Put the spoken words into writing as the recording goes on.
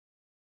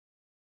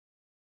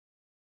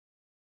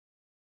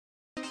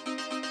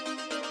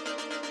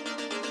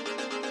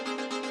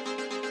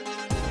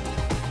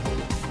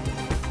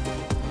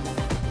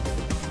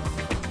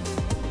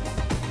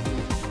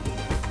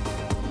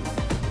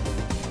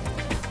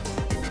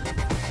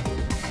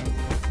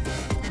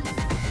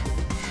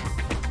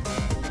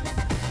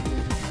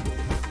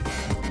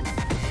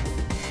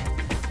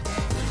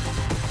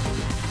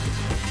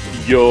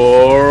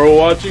You're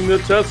watching the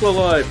Tesla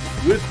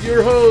Life with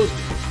your host,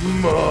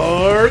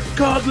 Mark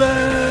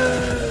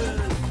Codland.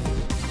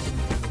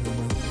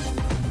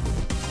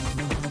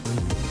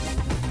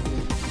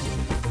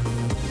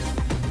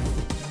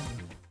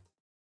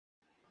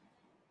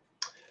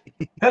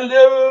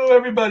 Hello,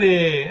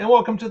 everybody, and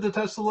welcome to the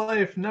Tesla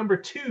Life number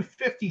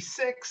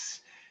 256.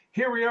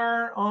 Here we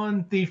are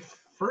on the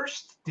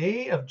first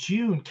day of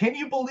June. Can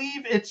you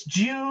believe it's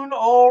June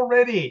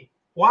already?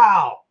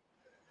 Wow.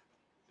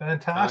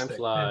 Fantastic. Time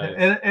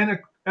flies. And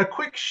a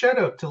quick shout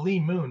out to Lee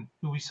Moon,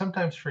 who we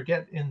sometimes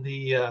forget in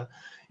the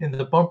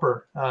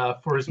bumper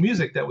for his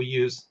music that we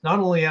use, not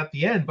only at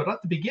the end, but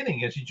at the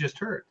beginning, as you just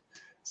heard.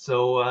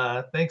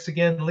 So thanks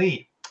again,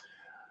 Lee.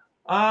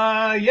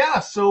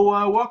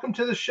 So welcome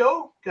to the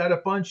show. Got a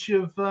bunch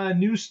of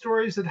news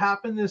stories that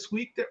happened this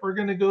week that we're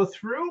going to go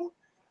through.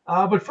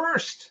 But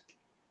first,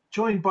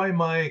 joined by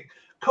my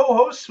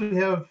co-hosts, we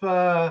have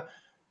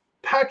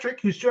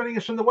Patrick, who's joining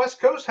us from the West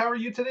Coast. How are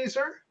you today,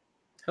 sir?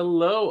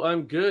 Hello,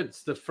 I'm good.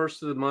 It's the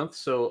first of the month,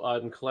 so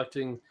I'm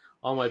collecting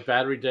all my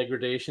battery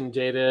degradation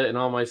data and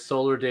all my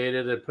solar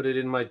data to put it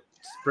in my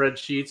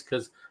spreadsheets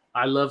because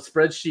I love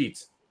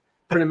spreadsheets.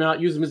 Print them out,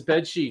 use them as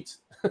bed sheets.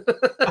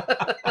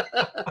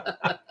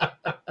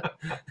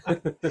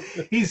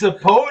 He's a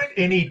poet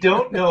and he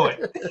don't know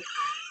it.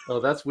 Oh,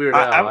 that's weird.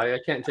 I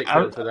can't take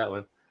credit for that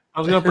one. I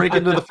was going to break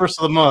into the first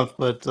of the month,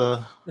 but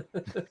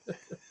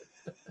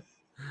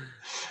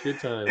good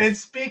times. And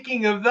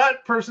speaking of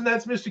that person,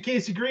 that's Mr.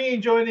 Casey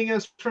Green joining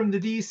us from the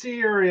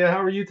DC area.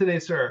 How are you today,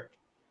 sir?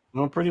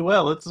 doing pretty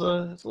well. It's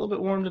a little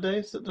bit warm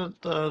today, sitting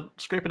at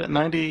scraping at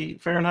 90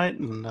 Fahrenheit,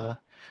 and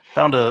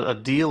found a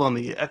deal on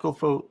the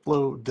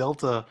EcoFlow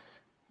Delta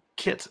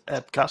kit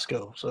at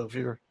Costco. So if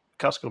you're a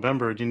Costco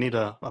member and you need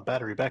a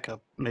battery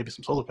backup, maybe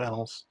some solar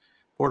panels,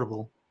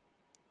 portable.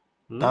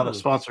 Not a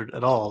sponsored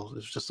at all.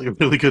 It's just like a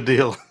really good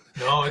deal.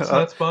 No, it's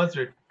not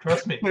sponsored.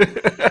 Trust me.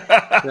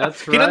 That's right.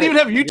 He doesn't even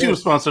have YouTube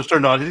sponsors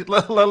turned on,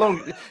 let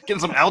alone getting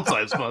some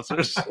outside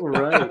sponsors.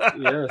 Right,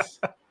 yes.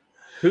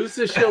 Who's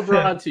this show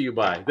brought to you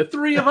by? The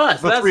three of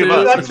us. The three of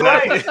us. That's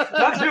Exactly. right.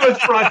 That's who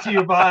it's brought to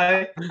you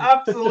by.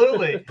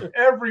 Absolutely.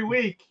 Every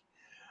week.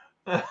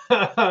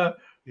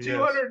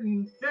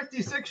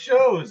 256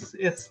 shows.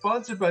 It's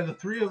sponsored by the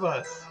three of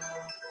us.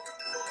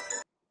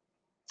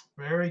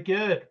 Very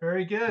good.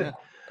 Very good. Yeah.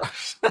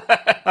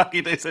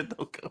 Hockey Day said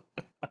don't go.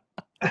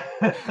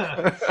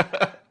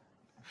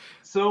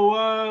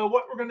 So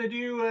what we're going to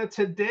do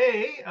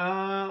today,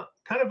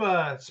 kind of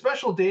a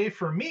special day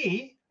for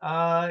me,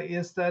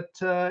 is that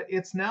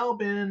it's now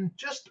been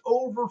just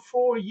over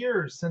 4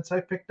 years since I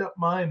picked up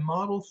my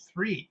Model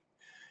 3.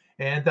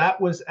 And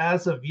that was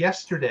as of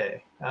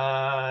yesterday.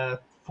 4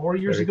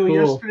 years Very ago cool.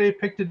 yesterday,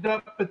 picked it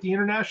up at the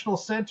International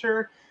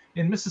Center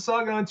in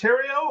Mississauga,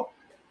 Ontario.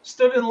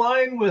 Stood in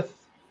line with,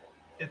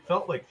 it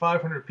felt like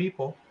 500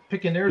 people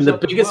picking theirs The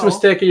up. biggest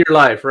mistake of your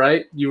life,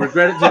 right? You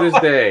regret it to this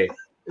day.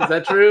 Is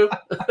that true?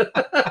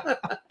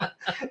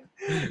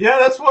 Yeah,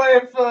 that's why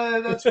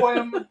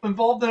I'm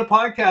involved in a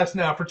podcast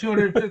now for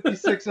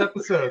 256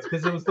 episodes,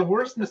 because it was the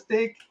worst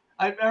mistake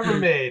I've ever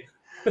made.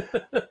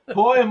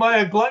 Boy, am I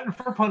a glutton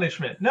for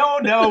punishment. No,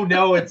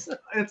 it's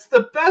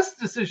the best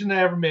decision I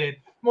ever made.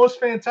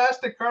 Most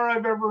fantastic car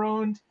I've ever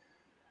owned.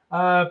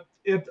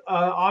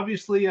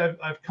 Obviously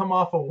I've come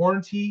off a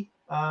warranty.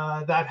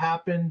 That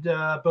happened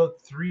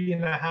about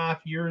 3.5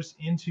 years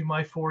into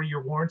my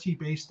 4-year warranty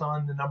based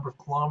on the number of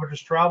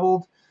kilometers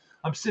traveled.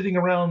 I'm sitting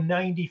around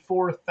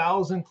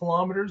 94,000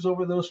 kilometers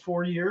over those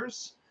 4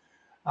 years.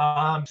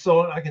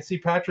 So I can see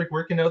Patrick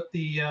working out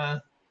the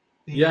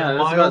Yeah,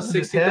 that's about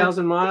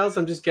 60,000 miles.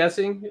 I'm just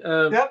guessing.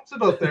 Yep, it's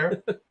about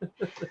there.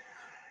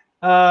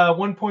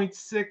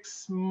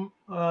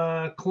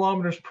 1.6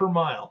 kilometers per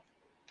mile.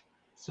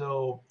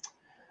 So,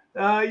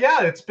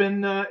 it's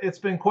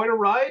been quite a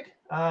ride.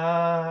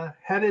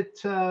 Had it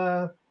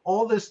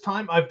all this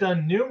time. I've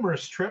done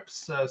numerous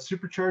trips,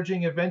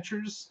 supercharging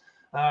adventures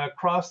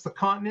across the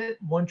continent.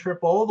 One trip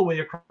all the way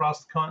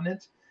across the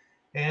continent,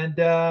 and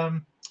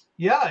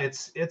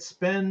it's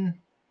been.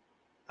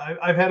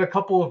 I've had a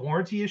couple of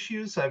warranty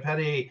issues. I've had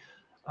a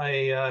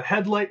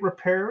headlight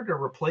repaired or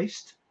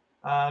replaced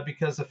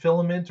because a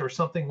filament or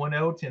something went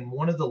out in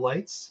one of the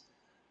lights.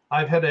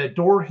 I've had a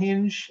door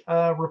hinge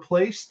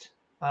replaced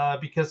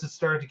because it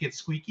started to get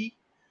squeaky.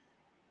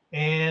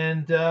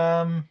 And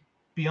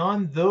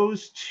beyond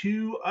those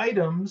two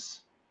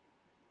items,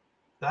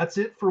 that's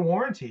it for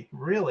warranty,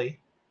 really.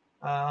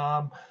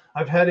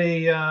 I've had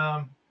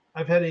a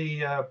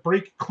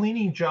brake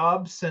cleaning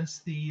job since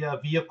the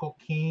vehicle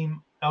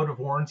came out of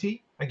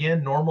warranty.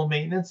 Again, normal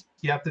maintenance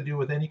you have to do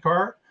with any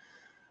car.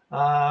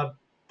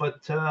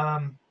 But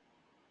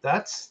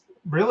that's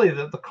really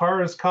the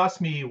car has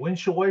cost me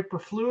windshield wiper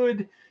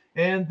fluid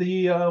and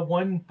the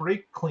one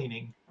brake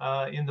cleaning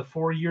in the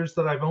 4 years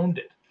that I've owned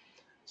it.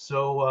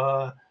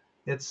 So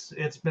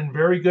it's been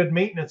very good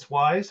maintenance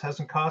wise.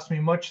 Hasn't cost me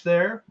much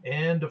there.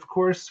 And of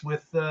course,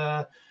 with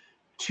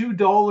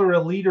 $2 a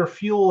liter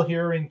fuel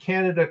here in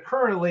Canada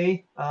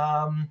currently,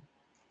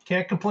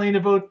 can't complain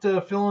about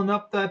filling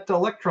up that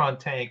Electron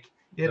tank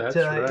It That's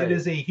right. it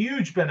is a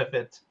huge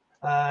benefit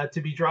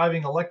to be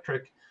driving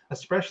electric,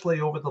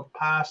 especially over the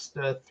past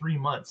 3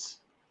 months.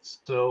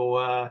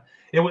 So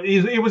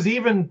it was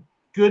even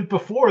good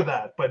before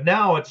that, but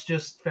now it's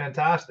just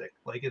fantastic.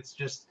 Like it's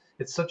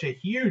such a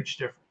huge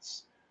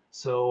difference.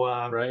 So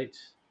Right.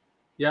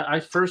 Yeah,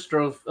 I first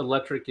drove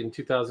electric in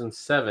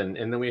 2007,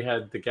 and then we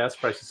had the gas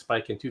prices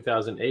spike in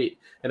 2008,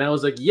 and I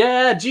was like,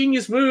 "Yeah,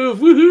 genius move,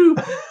 woohoo!"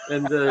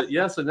 And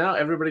yeah, so now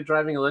everybody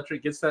driving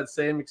electric gets that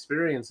same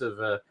experience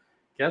of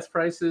gas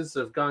prices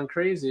have gone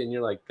crazy, and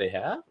you're like, "They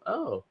have?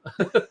 Oh,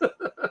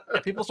 Yeah,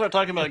 people start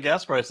talking about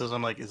gas prices.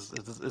 I'm like, is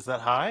that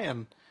high?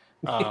 And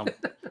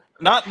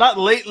not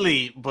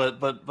lately,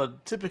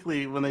 but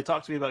typically when they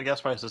talk to me about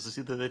gas prices, it's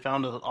either they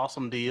found an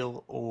awesome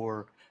deal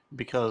or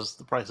because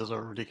the prices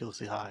are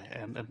ridiculously high.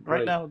 And right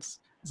right, now it's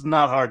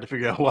not hard to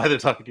figure out why they're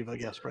talking about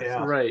gas prices.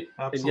 yeah, right."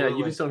 And yeah, you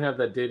absolutely. just don't have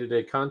that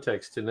day-to-day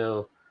context to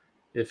know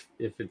if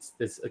it's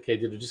okay.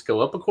 Did it just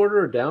go up a quarter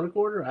or down a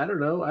quarter? I don't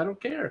know. I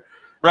don't care.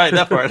 Right,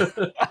 that part.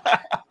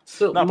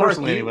 So, Not Mark,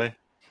 personally, anyway.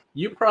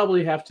 you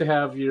probably have to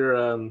have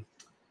your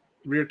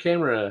rear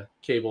camera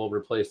cable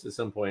replaced at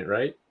some point,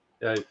 right?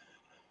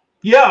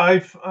 Yeah,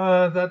 I've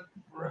that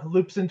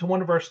loops into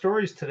one of our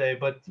stories today,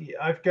 but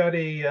I've got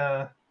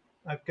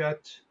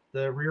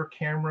the rear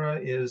camera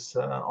is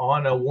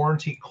on a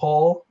warranty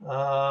call.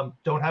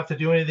 Don't have to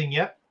do anything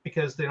yet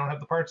because they don't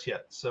have the parts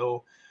yet.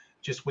 So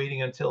just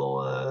waiting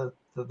until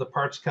the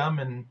parts come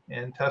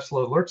and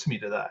Tesla alerts me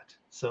to that.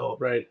 So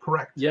Right.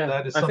 correct, Yeah,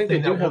 that is I think they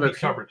something do that will have a be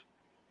few. covered.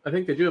 I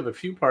think they do have a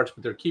few parts,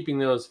 but they're keeping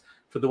those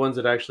for the ones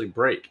that actually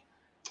break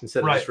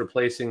instead of Right. just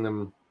replacing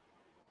them,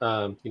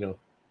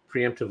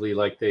 preemptively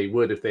like they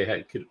would if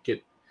they could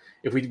get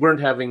if we weren't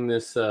having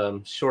this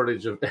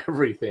shortage of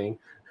everything.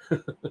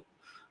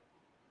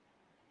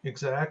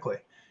 Exactly.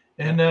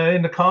 And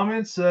in the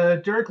comments,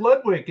 Derek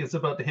Ludwig is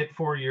about to hit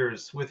 4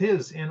 years with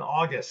his in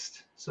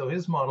August. So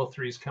his Model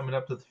 3 is coming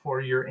up to the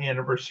 4-year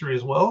anniversary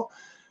as well.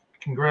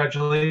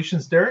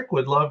 Congratulations, Derek.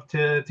 Would love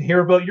to hear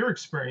about your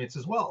experience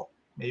as well.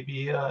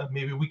 Maybe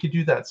we could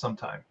do that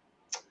sometime.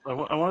 I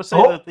want to say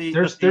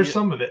that there's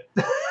some of it.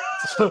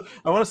 So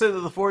I want to say that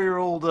the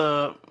 4-year-old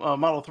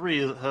Model 3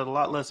 had a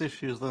lot less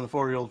issues than the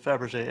 4-year-old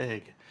Fabergé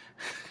egg.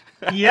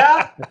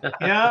 Yeah,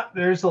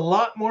 there's a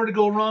lot more to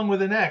go wrong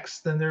with an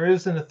X than there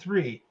is in a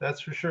 3. That's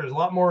for sure. There's a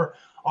lot more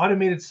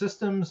automated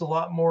systems, a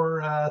lot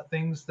more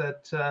things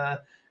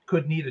that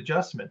could need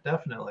adjustment,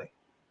 definitely.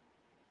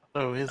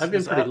 So I've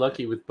been pretty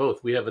lucky with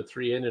both. We have a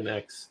 3 and an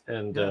X,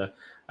 and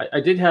I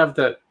did have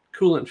that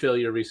coolant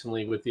failure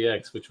recently with the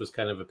X, which was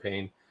kind of a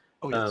pain.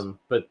 Oh, yes.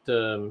 But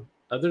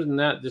other than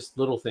that, just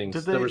little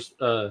things. There was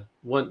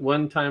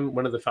one time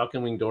one of the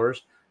Falcon Wing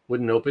doors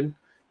wouldn't open,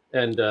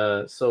 and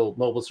so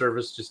mobile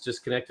service just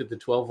disconnected the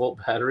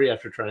 12-volt battery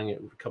after trying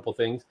it a couple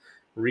things.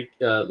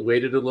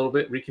 Waited a little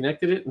bit,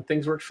 reconnected it, and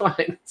things worked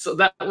fine. So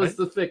that was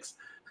the fix.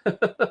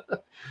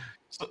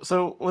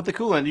 So with the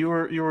coolant,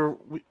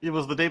 it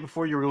was the day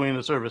before you were going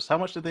into service. How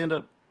much did they end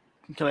up?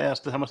 Can I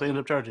ask how much they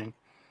ended up charging?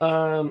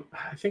 I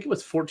think it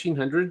was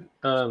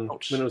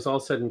 $1,400 when it was all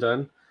said and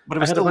done. But it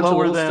was I had a still bunch of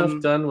lower little than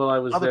stuff done while I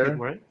was other there.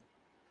 people, right?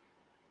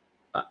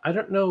 I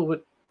don't know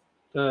what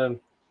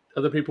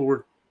other people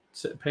were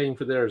paying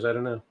for theirs. I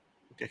don't know.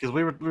 Because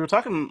we were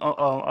talking.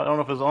 I don't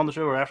know if it was on the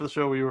show or after the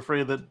show. We were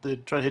afraid that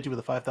they'd try to hit you with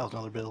a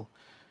 $5,000 bill.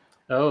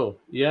 Oh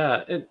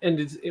yeah, and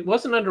it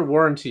wasn't under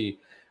warranty.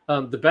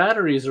 The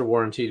batteries are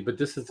warranted, but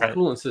this is the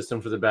coolant system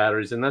for the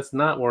batteries, and that's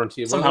not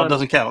warranted. Somehow it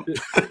doesn't count.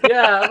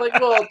 Yeah, like,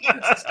 well,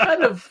 it's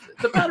kind of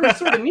the batteries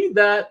sort of need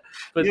that,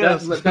 but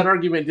yes. that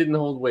argument didn't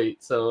hold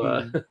weight.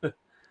 So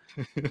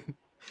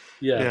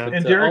yeah.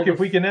 And Derek, if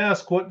we can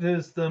ask, what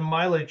is the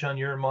mileage on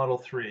your Model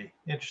 3?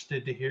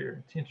 Interested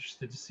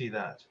to see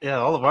that. Yeah,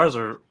 all of ours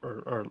are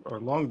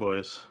long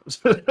boys.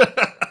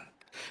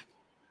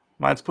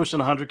 Mine's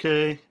pushing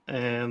 100K,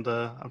 and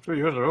I'm sure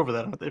yours are over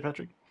that, aren't they,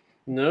 Patrick?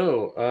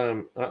 No,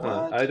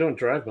 I don't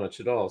drive much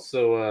at all.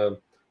 So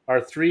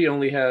our 3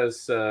 only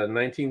has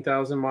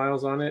 19,000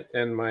 miles on it,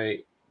 and my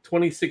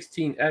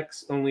 2016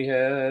 X only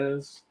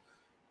has,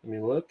 let me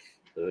look,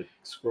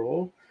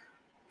 scroll,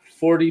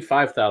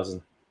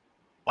 45,000.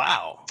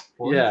 Wow.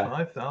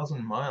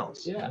 45,000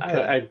 miles. Yeah,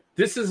 okay.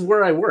 this is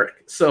where I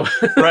work. So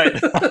right.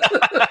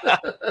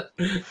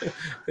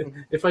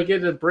 If I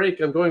get a break,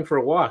 I'm going for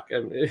a walk.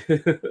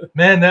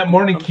 Man, that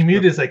morning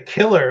commute is a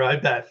killer, I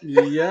bet.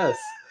 Yes.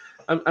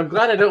 I'm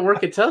glad I don't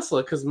work at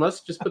Tesla because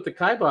Musk just put the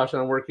kibosh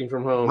on working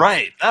from home.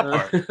 Right, that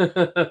part.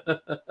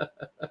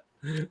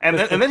 And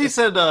then he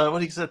said,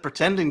 what he said,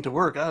 pretending to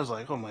work. I was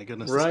like, oh my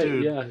goodness, right? This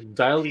dude. Yeah,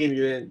 dialing it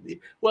in.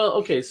 Well,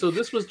 okay, so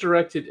this was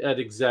directed at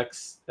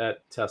execs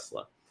at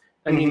Tesla.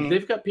 I mean,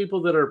 they've got people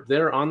that are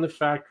there on the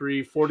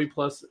factory 40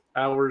 plus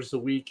hours a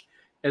week,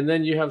 and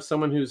then you have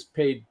someone who's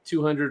paid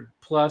 200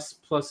 plus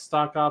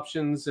stock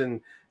options and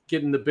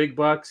getting the big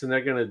bucks, and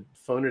they're going to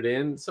phone it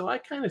in. So I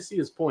kind of see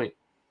his point.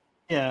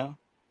 Yeah,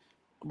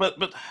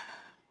 but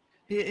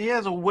he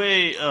has a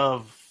way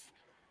of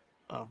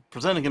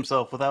presenting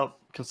himself without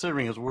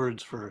considering his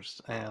words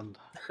first, and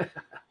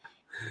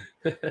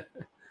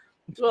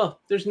Well,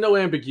 there's no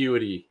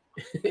ambiguity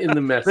in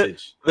the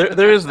message.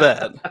 There is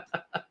that.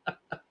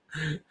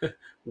 There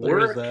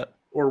is Work that.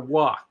 or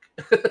walk.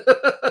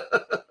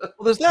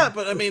 Well, there's that,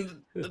 but I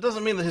mean, it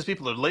doesn't mean that his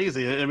people are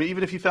lazy. I mean,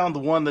 even if you found the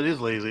one that is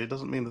lazy, it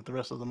doesn't mean that the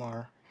rest of them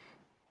are.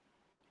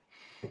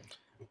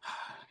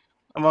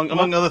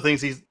 Among other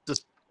things, he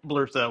just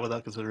blurts out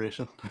without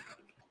consideration.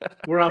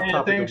 We're off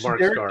topic of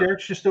Mark Starr.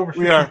 Derek's just over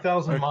We are.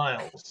 50,000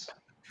 miles.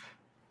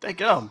 Thank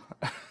God.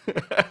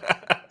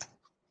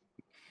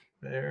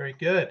 Very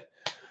good.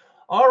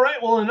 All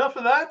right. Well, enough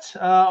of that.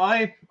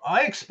 I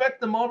expect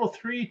the Model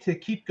 3 to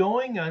keep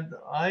going.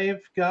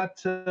 I've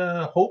got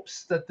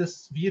hopes that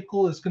this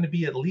vehicle is going to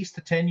be at least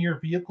a 10-year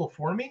vehicle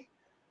for me.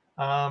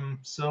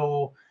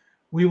 So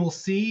we will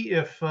see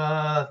if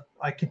I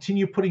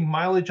continue putting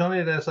mileage on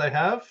it as I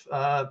have.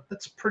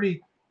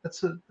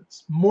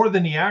 It's more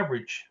than the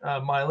average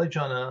mileage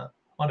on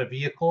a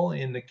vehicle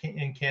in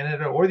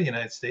Canada or the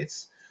United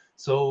States.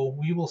 So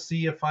we will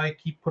see if I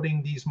keep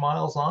putting these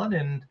miles on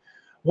and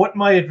what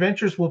my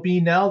adventures will be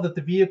now that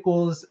the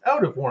vehicle is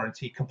out of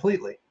warranty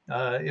completely.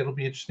 It'll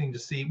be interesting to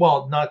see.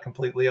 Well, not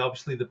completely.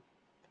 Obviously, the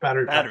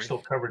battery pack's still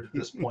covered at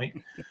this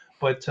point.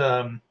 But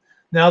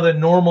now that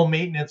normal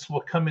maintenance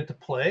will come into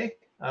play,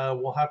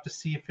 we'll have to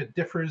see if it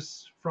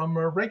differs from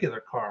a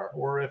regular car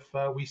or if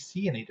we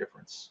see any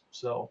difference.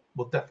 So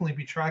we'll definitely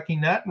be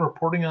tracking that and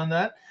reporting on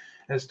that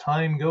as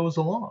time goes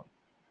along.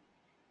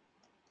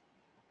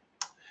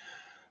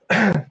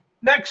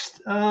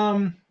 Next,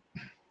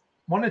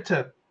 wanted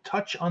to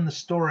touch on the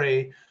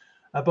story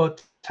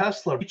about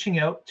Tesla reaching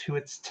out to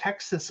its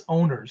Texas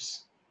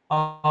owners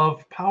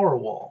of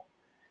Powerwall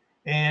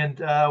and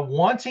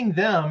wanting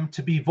them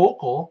to be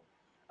vocal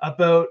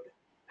about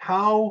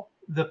how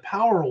the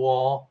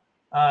Powerwall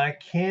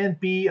can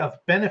be of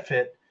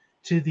benefit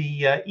to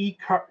the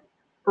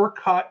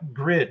ERCOT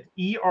grid,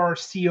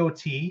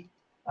 ERCOT,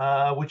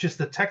 which is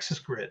the Texas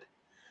grid.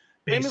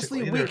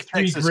 Basically, there are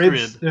three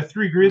grids. There are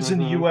three grids in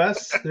the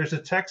U.S. There's a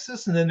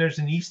Texas, and then there's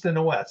an East and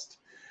a West.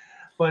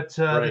 But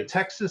the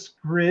Texas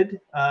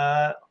grid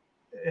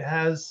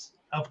has,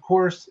 of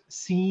course,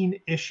 seen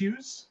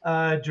issues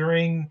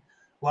during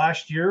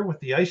last year with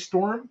the ice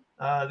storm.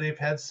 They've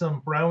had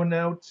some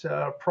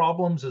brownout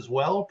problems as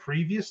well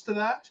previous to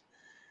that.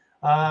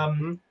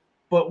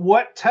 But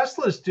what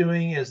Tesla is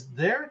doing is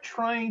they're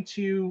trying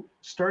to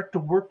start to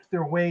work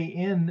their way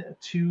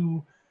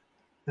into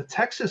the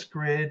Texas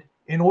grid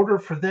in order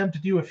for them to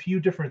do a few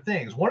different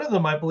things. One of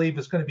them, I believe,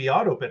 is going to be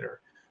AutoBidder.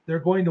 They're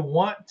going to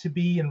want to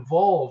be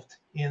involved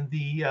in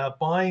the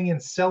buying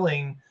and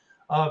selling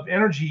of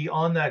energy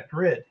on that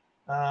grid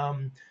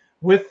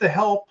with the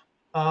help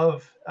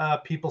of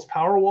people's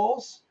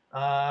Powerwalls,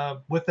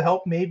 with the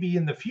help maybe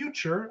in the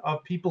future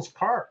of people's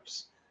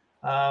cars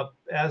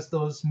as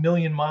those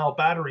million-mile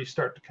batteries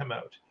start to come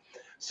out.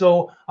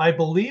 So I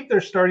believe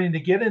they're starting to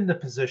get into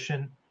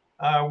position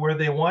where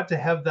they want to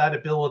have that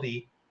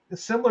ability,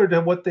 similar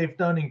to what they've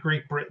done in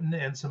Great Britain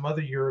and some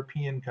other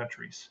European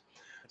countries.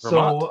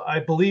 Vermont. So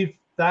I believe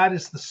that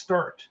is the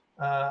start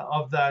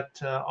of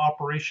that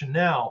operation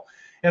now.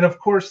 And of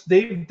course,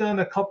 they've done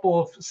a couple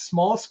of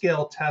small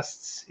scale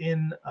tests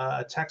in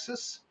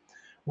Texas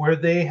where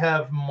they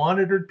have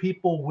monitored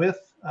people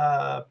with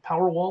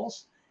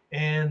Powerwalls,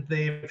 and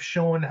they've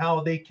shown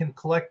how they can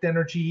collect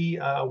energy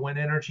when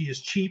energy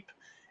is cheap.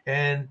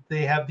 And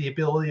they have the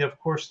ability, of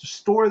course, to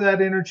store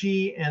that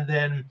energy and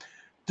then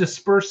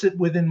disperse it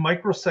within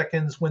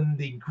microseconds when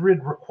the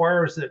grid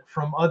requires it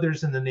from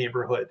others in the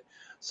neighborhood.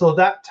 So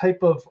that type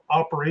of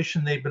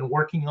operation they've been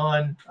working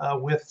on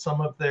with some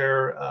of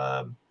their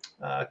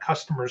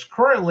customers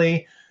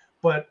currently,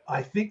 but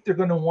I think they're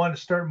going to want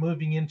to start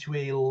moving into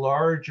a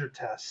larger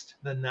test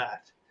than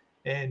that.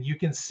 And you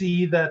can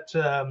see that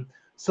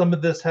some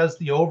of this has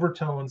the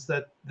overtones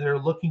that they're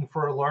looking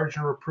for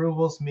larger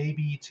approvals,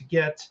 maybe to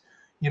get,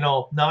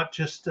 not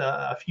just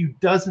a few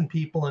dozen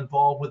people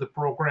involved with the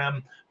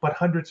program, but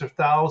hundreds of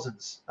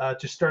thousands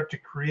to start to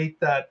create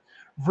that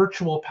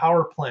virtual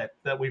power plant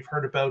that we've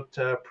heard about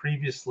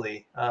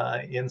previously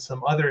in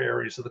some other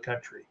areas of the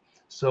country.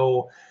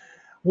 So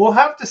we'll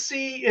have to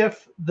see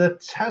if the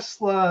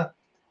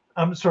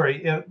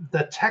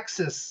the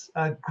Texas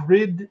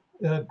grid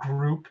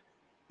group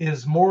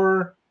is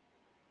more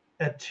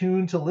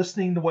attuned to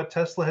listening to what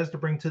Tesla has to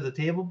bring to the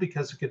table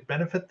because it could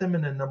benefit them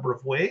in a number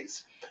of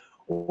ways,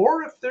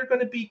 or if they're going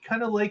to be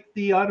kind of like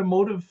the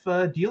Automotive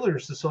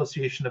Dealers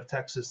Association of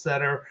Texas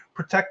that are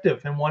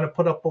protective and want to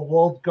put up a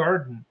walled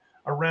garden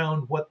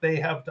around what they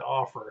have to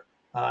offer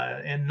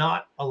and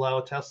not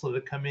allow Tesla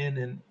to come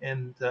in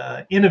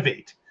and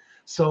innovate.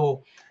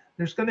 So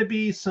there's going to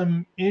be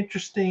some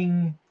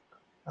interesting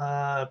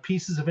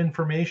pieces of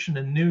information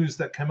and news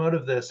that come out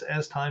of this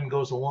as time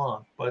goes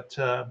along. But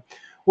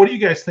what do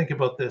you guys think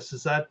about this?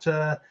 Is that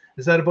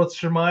about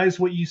surmise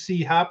what you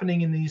see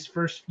happening in these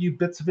first few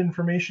bits of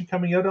information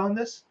coming out on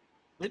this?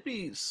 It'd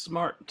be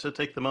smart to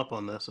take them up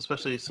on this,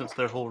 especially since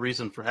their whole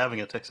reason for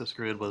having a Texas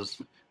grid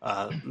was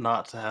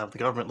not to have the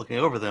government looking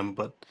over them.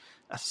 But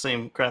that's the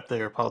same crap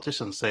their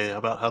politicians say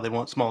about how they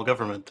want small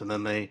government, and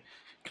then they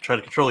try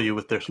to control you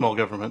with their small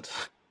government.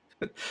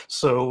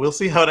 So we'll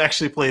see how it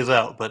actually plays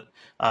out. But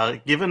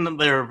given that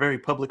there are very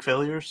public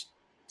failures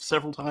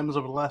several times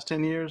over the last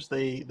 10 years,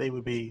 they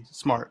would be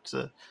smart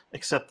to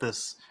accept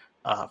this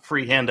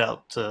free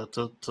handout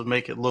to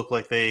make it look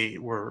like they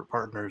were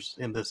partners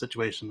in the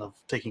situation of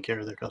taking care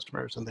of their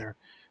customers and their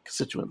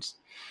constituents.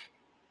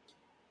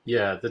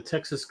 Yeah, the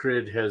Texas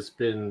grid has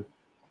been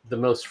the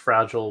most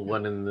fragile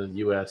one in the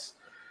U.S.,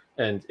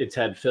 and it's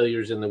had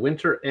failures in the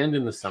winter and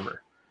in the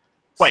summer.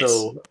 Twice.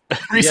 So,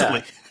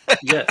 Recently.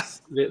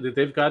 Yes,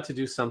 they've got to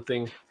do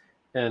something.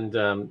 And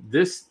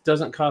this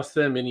doesn't cost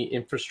them any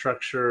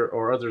infrastructure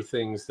or other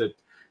things that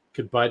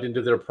could bite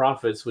into their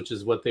profits, which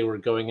is what they were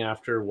going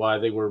after, why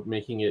they were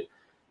making it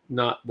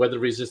not weather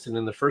resistant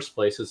in the first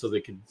place, is so they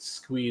could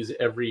squeeze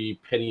every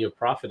penny of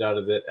profit out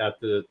of it at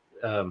the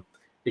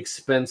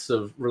expense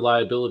of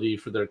reliability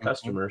for their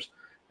customers.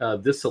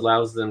 This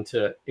allows them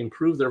to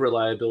improve their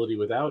reliability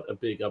without a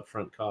big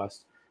upfront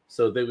cost.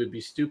 So they would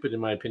be stupid, in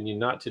my opinion,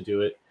 not to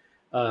do it.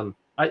 I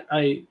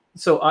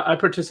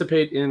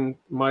participate in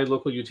my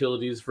local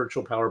utilities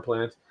virtual power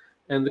plant,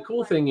 and the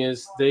cool thing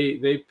is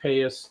they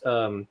pay us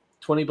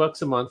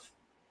 $20 a month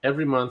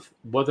every month,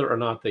 whether or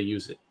not they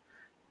use it,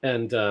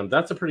 and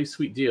that's a pretty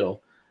sweet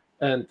deal.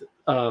 And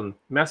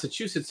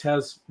Massachusetts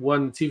has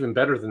one that's even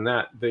better than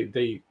that.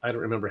 They I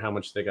don't remember how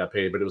much they got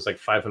paid, but it was like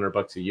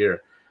 $500 a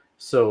year,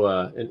 so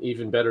an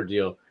even better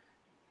deal.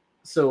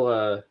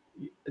 So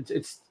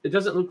it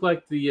doesn't look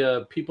like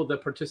the people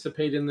that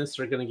participate in this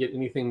are going to get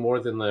anything more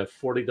than the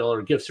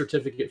 $40 gift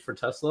certificate for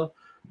Tesla,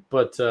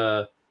 but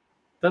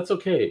that's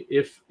okay.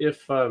 If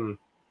I mean,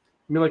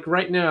 like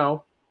right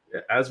now,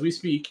 as we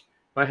speak,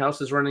 my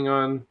house is running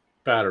on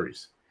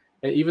batteries,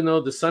 and even though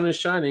the sun is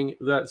shining,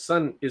 that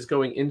sun is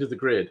going into the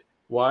grid.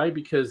 Why?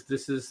 Because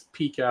this is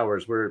peak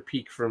hours. We're at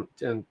peak from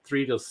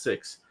 3 till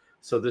 6.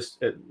 So this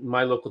at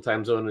my local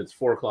time zone, it's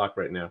 4 o'clock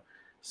right now.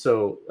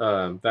 So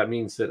that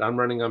means that I'm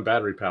running on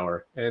battery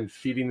power and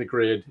feeding the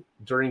grid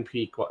during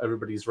peak while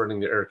everybody's running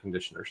their air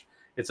conditioners.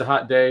 It's a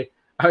hot day.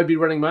 I would be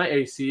running my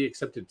AC,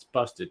 except it's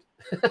busted.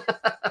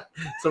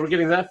 So we're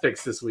getting that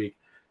fixed this week.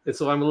 And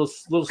so I'm a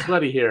little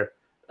sweaty here.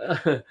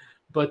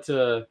 But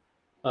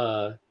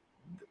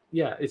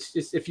yeah, it's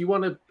just if you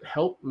want to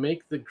help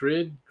make the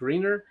grid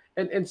greener,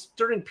 and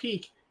during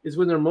peak is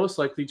when they're most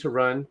likely to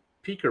run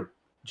peaker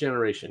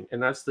generation,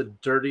 and that's the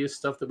dirtiest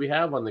stuff that we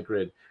have on the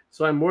grid.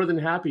 So I'm more than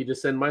happy to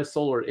send my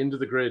solar into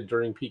the grid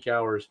during peak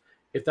hours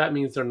if that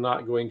means they're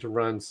not going to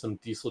run some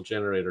diesel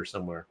generator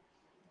somewhere.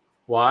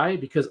 Why?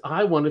 Because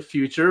I want a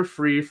future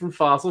free from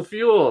fossil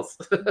fuels.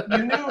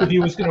 You knew he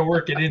was going to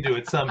work it into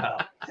it somehow.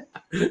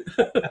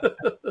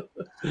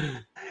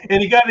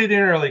 And he got it in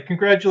early.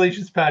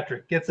 Congratulations,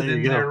 Patrick. Gets it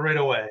in there right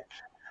away.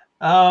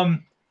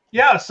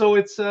 Yeah, so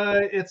it's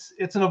an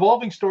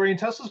evolving story, and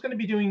Tesla's going to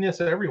be doing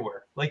this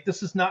everywhere. Like,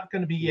 this is not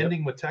going to be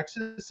ending with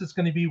Texas. It's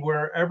going to be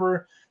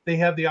wherever they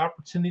have the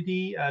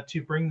opportunity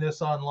to bring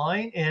this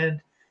online.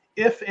 And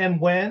if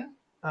and when,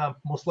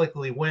 most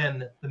likely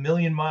when, the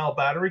million-mile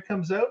battery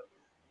comes out,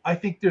 I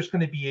think there's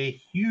going to be a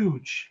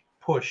huge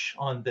push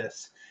on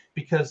this,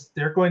 because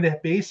they're going to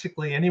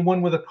basically,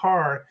 anyone with a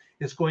car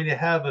is going to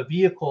have a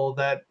vehicle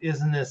that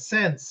is, in a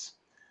sense,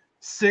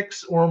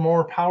 6 or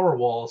more power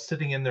walls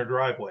sitting in their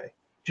driveway,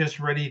 just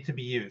ready to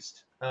be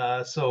used.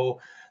 So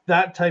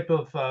that type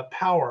of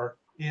power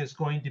is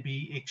going to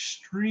be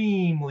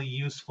extremely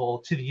useful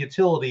to the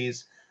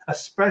utilities,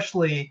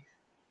 especially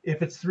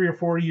if it's 3 or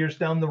 4 years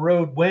down the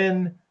road,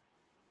 when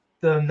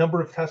the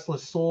number of Teslas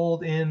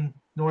sold in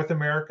North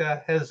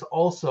America has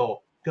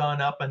also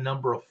gone up a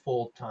number of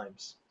fold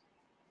times.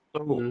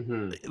 So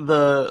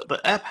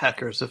the app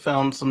hackers have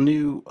found some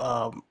new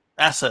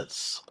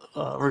assets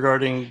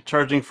regarding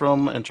charging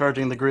from and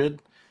charging the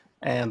grid,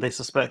 and they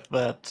suspect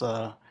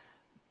that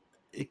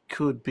it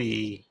could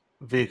be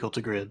vehicle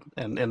to grid.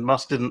 And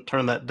Musk didn't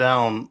turn that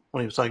down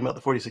when he was talking about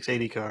the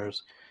 4680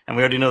 cars. And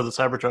we already know the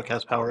Cybertruck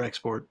has power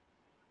export.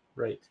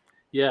 Right.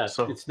 Yeah,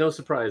 So it's no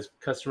surprise.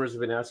 Customers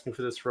have been asking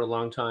for this for a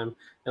long time.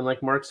 And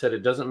like Mark said,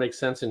 it doesn't make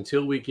sense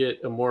until we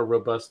get a more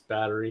robust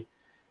battery.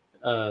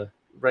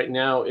 Right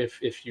now,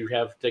 if you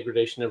have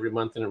degradation every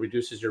month and it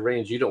reduces your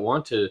range, you don't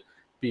want to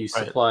be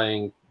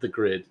supplying the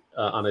grid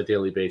on a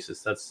daily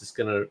basis. That's just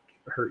going to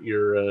hurt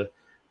your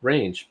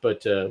range.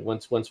 But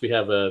once we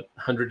have a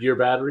 100-year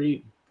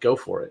battery, go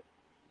for it.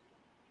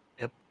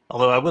 Yep.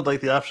 Although I would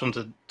like the option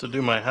to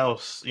do my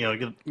house,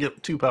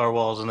 get 2 power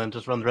walls and then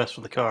just run the rest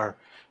from the car.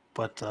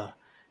 But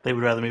they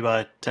would rather me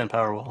buy 10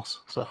 power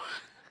walls. So.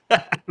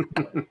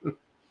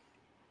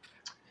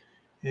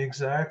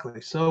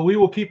 Exactly. So we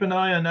will keep an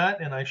eye on that,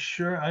 and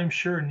I'm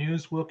sure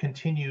news will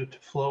continue to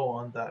flow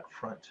on that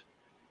front.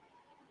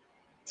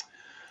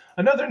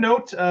 Another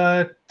note,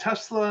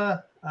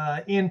 Tesla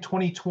in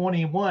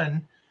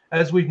 2021,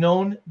 as we've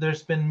known,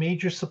 there's been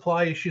major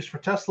supply issues for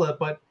Tesla,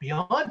 but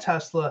beyond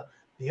Tesla,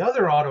 the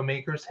other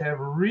automakers have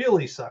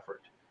really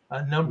suffered.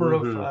 A number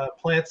of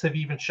plants have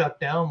even shut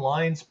down,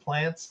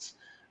 plants.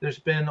 There's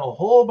been a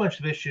whole bunch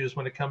of issues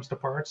when it comes to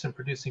parts and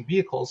producing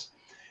vehicles.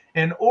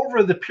 And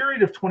over the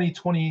period of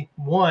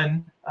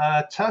 2021,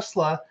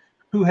 Tesla,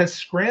 who has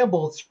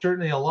scrambled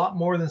certainly a lot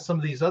more than some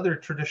of these other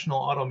traditional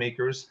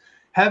automakers,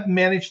 have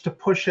managed to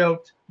push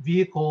out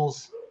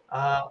vehicles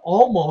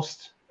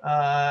almost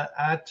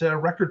at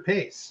record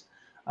pace.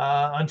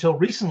 Until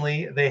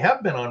recently, they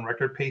have been on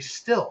record pace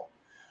still.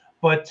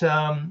 But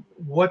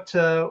what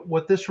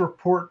this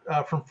report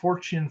from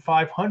Fortune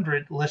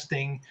 500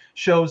 listing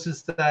shows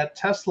is that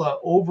Tesla,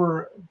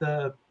 over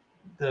the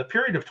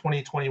period of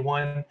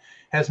 2021,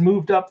 has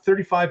moved up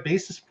 35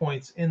 basis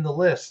points in the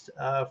list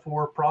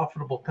for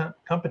profitable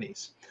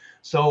companies.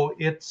 So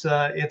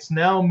it's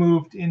now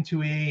moved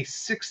into a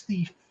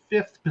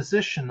 65th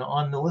position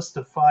on the list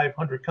of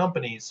 500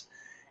 companies,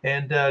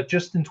 and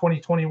just in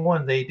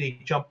 2021 they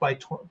jumped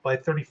by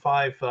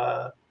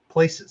 35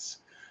 places.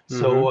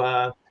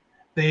 So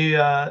they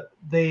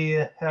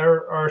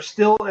are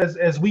still,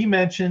 as we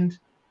mentioned,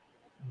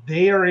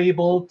 they are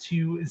able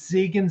to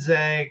zig and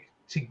zag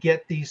to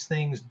get these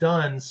things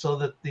done so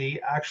that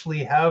they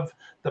actually have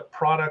the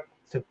product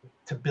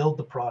to build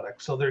the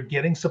product. So they're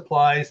getting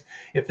supplies.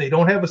 If they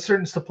don't have a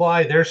certain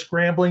supply, they're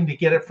scrambling to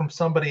get it from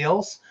somebody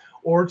else,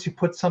 or to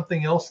put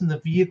something else in the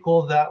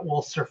vehicle that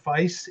will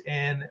suffice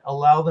and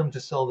allow them to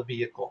sell the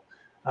vehicle,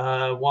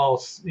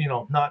 while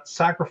not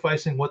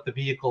sacrificing what the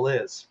vehicle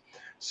is.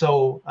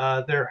 So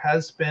there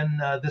has been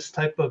this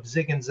type of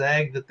zig and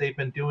zag that they've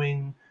been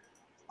doing,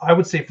 I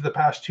would say, for the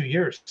past 2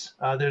 years.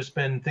 There's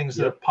been things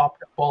that have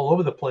popped up all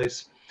over the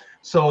place.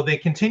 So they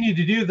continue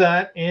to do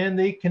that, and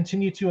they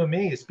continue to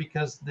amaze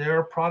because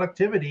their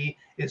productivity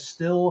is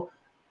still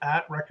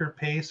at record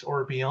pace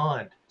or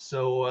beyond.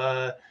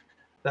 So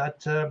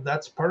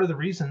that's part of the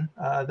reason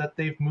that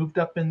they've moved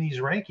up in these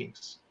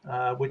rankings,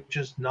 which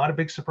is not a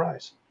big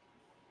surprise.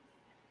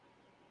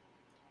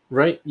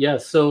 Right. Yeah.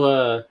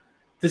 So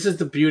this is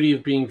the beauty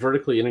of being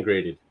vertically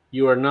integrated.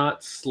 You are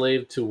not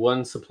slave to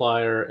one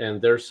supplier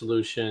and their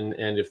solution,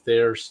 and if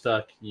they're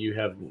stuck, you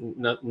have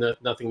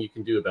nothing you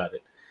can do about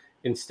it.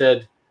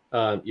 Instead,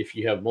 if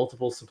you have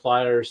multiple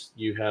suppliers,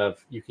 you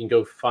can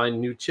go find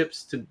new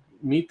chips to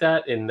meet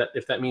that, and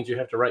if that means you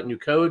have to write new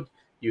code,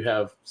 you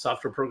have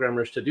software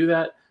programmers to do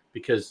that,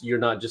 because you're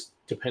not just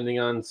depending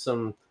on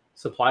some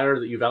supplier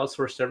that you've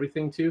outsourced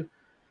everything to.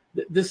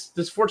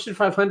 This Fortune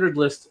 500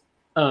 list,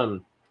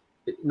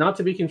 not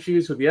to be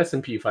confused with the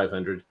S&P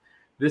 500.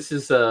 This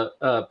is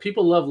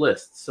people love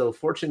lists. So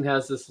Fortune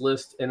has this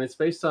list, and it's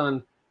based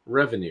on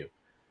revenue.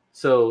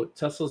 So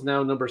Tesla's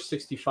now number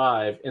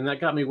 65, and that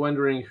got me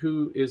wondering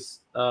who is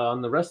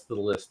on the rest of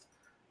the list.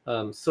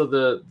 So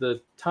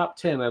the top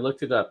 10, I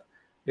looked it up.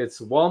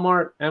 It's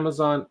Walmart,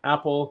 Amazon,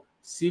 Apple,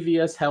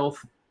 CVS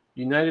Health,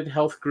 United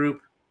Health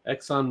Group,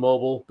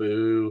 ExxonMobil,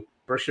 boo,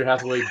 Berkshire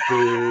Hathaway,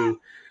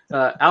 boo,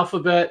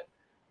 Alphabet,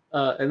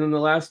 and then the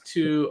last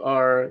two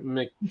are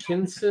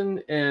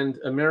McKinsey and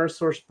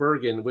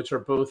AmerisourceBergen, which are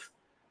both,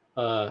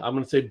 I'm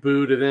going to say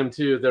boo to them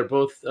too. They're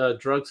both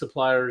drug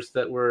suppliers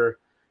that were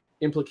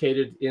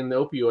implicated in the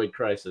opioid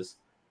crisis.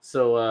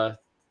 So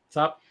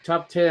top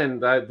 10,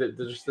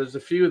 there's a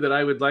few that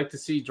I would like to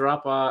see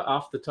drop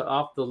off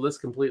the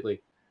list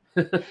completely.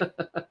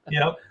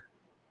 Yep.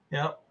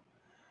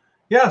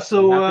 Yeah.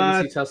 So I'm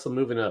happy to see Tesla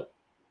moving up.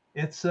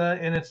 It's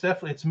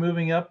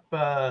moving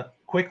up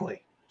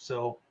quickly.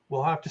 So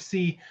we'll have to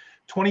see.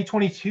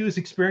 2022 is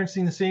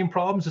experiencing the same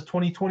problems as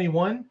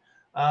 2021.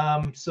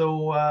 At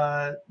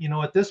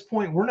this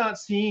point, we're not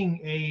seeing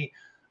a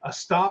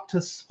stop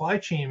to supply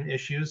chain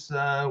issues.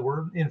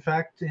 We're, in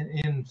fact,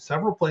 in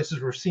several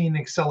places, we're seeing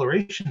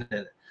acceleration in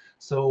it.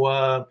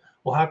 So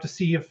we'll have to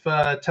see if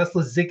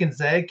Tesla's zig and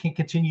zag can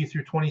continue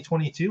through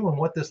 2022 and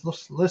what this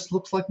list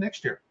looks like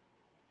next year.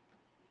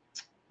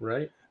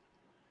 Right.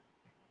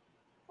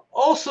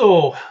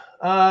 Also,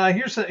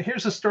 here's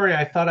a story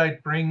I thought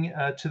I'd bring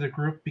to the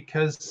group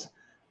because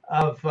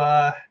of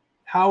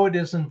how it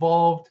has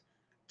involved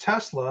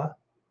Tesla,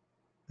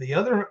 the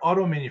other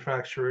auto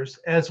manufacturers,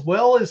 as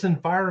well as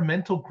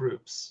environmental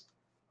groups,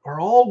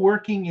 are all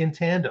working in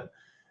tandem.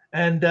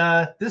 And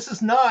this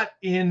is not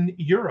in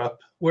Europe,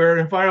 where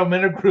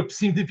environmental groups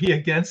seem to be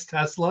against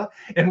Tesla.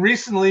 And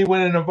recently,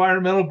 when an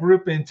environmental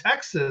group in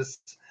Texas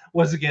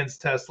was against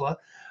Tesla.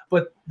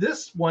 But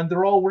this one,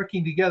 they're all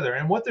working together.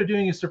 And what they're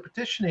doing is they're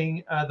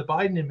petitioning the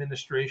Biden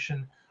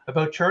administration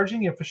about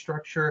charging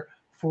infrastructure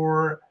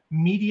for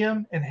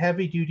medium and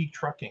heavy duty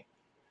trucking.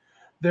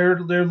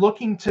 They're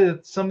looking to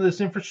some of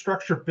this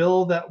infrastructure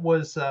bill that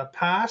was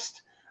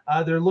passed.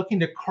 They're looking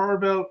to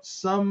carve out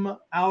some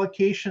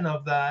allocation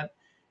of that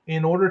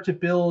in order to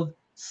build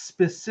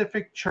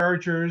specific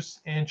chargers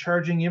and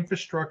charging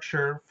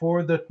infrastructure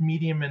for the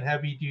medium and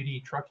heavy duty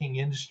trucking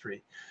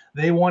industry.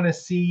 They want to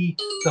see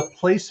the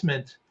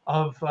placement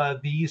of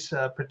these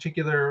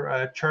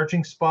particular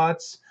charging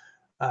spots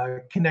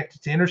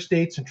connected to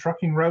interstates and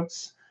trucking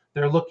routes.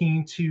 They're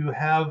looking to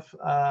have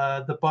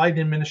the Biden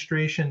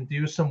administration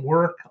do some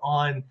work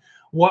on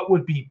what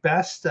would be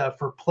best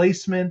for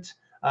placement,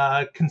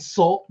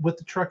 consult with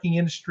the trucking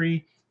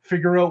industry,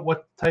 figure out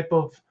what type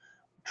of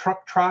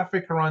truck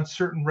traffic are on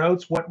certain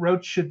routes, what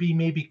routes should be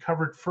maybe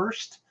covered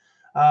first.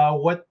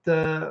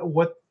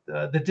 the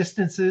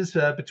distances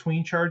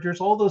between chargers,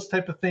 all those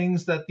type of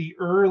things that the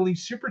early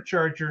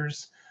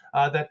superchargers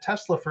that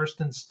Tesla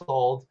first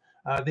installed.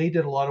 They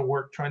did a lot of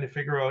work trying to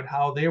figure out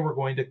how they were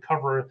going to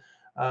cover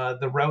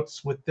the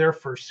routes with their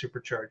first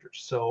superchargers.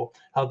 So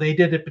how they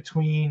did it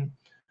between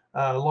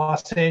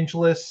Los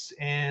Angeles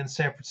and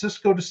San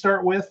Francisco to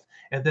start with,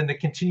 and then the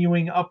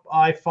continuing up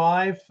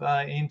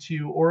I-5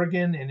 into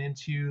Oregon and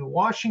into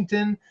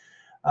Washington.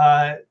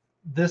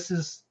 This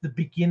is the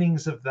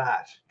beginnings of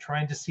that,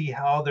 trying to see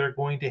how they're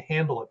going to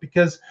handle it,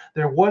 because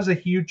there was a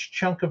huge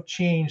chunk of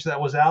change that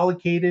was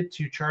allocated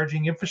to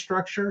charging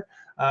infrastructure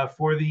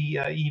for the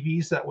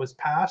EVs that was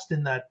passed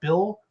in that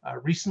bill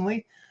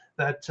recently,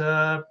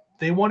 that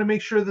they want to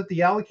make sure that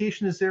the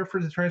allocation is there for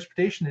the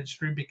transportation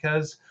industry,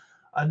 because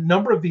a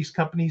number of these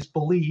companies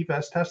believe,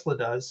 as Tesla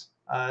does,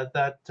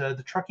 that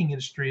the trucking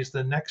industry is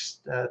the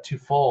next to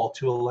fall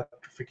to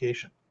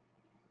electrification.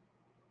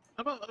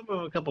 How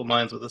about a couple of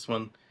minds with this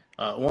one?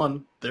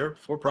 One, they're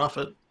for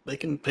profit; they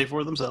can pay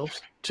for it themselves.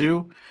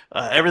 Two,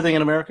 everything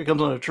in America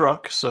comes on a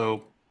truck,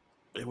 so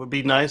it would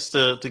be nice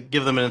to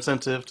give them an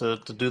incentive to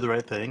do the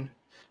right thing.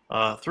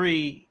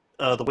 Three,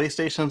 the way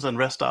stations and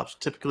rest stops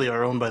typically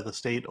are owned by the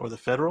state or the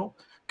federal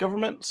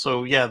government,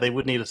 so yeah, they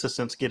would need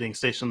assistance getting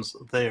stations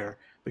there,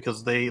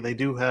 because they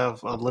do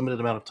have a limited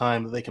amount of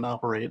time that they can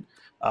operate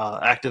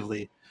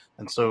actively.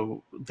 And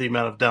so the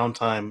amount of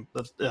downtime,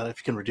 if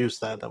you can reduce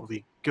that, that would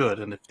be good.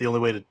 And if the only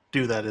way to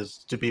do that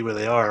is to be where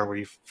they are, where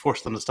you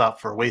force them to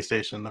stop for a way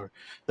station, or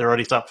they're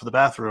already stopped for the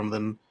bathroom,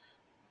 then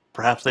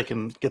perhaps they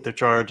can get their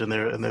charge and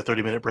their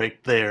 30-minute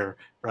break there,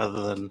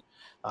 rather than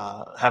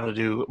having to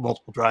do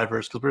multiple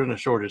drivers, because we're in a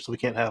shortage, so we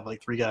can't have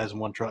like 3 guys in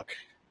one truck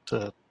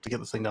to get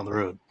this thing down the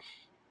road.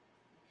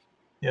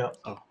 Yeah.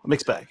 So a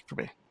mixed bag for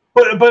me.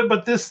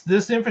 But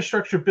this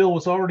infrastructure bill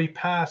was already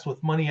passed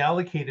with money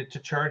allocated to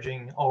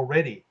charging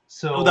already.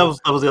 So that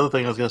was the other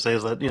thing I was going to say,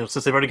 is that,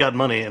 since they've already got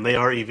money and they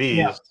are EVs,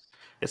 yeah.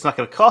 It's not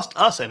going to cost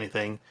us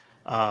anything.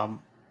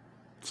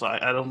 So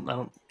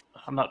I'm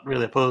not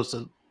really opposed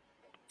to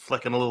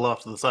flecking a little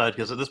off to the side,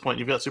 because at this point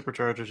you've got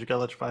superchargers, you've got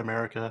Electrify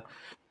America,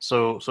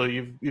 so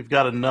you've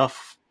got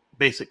enough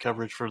basic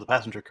coverage for the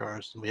passenger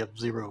cars, and we have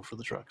zero for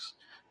the trucks.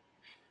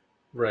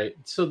 Right.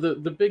 So the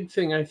big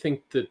thing I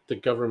think that the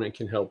government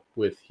can help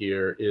with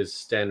here is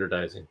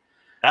standardizing.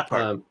 That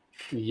part.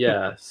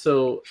 Yeah.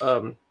 So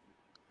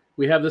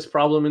we have this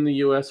problem in the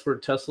U.S. where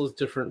Tesla is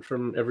different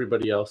from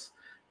everybody else,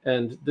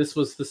 and this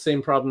was the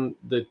same problem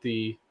that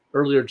the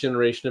earlier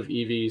generation of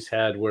EVs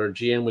had, where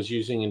GM was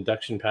using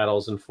induction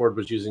paddles and Ford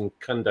was using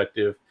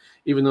conductive,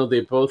 even though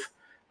they both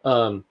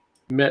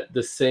met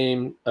the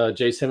same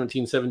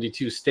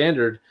J1772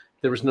 standard.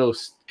 There was no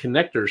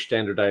connector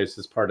standardized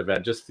as part of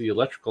that, just the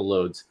electrical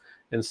loads.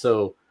 And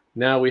so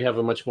now we have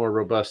a much more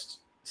robust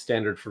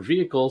standard for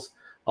vehicles,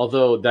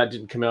 although that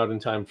didn't come out in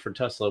time for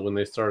Tesla when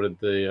they started.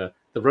 The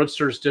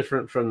Roadster is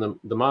different from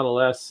the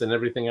Model S and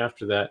everything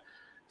after that.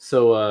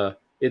 So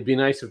it'd be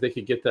nice if they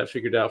could get that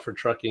figured out for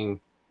trucking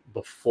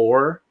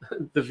before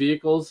the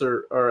vehicles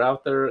are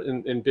out there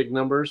in big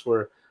numbers,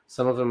 where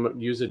some of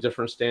them use a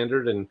different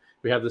standard. And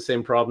we have the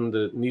same problem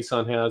that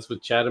Nissan has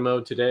with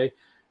CHAdeMO today.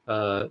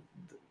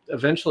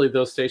 Eventually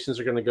those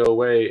stations are going to go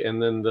away,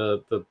 and then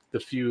the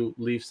few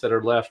Leafs that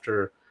are left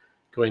are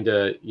going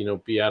to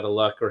be out of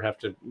luck, or have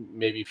to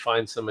maybe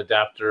find some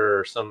adapter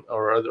or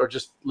or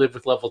just live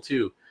with level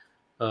 2.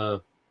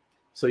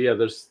 So yeah,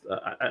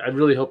 I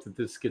really hope that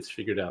this gets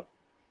figured out.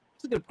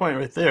 That's a good point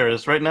right there.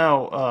 Is right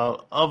now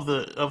of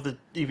the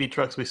EV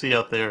trucks we see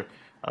out there,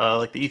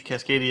 like the ETH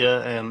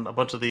Cascadia and a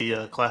bunch of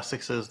the Class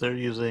 6s, they're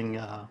using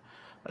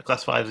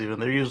Class 5s even.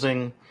 They're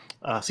using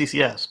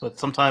CCS, but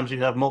sometimes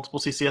you have multiple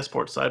CCS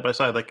ports side by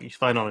side, like you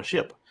find on a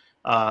ship.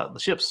 The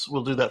ships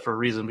will do that for a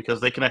reason, because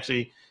they can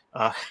actually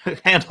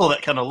handle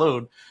that kind of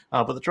load,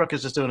 but the truck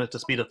is just doing it to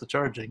speed up the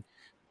charging.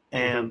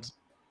 And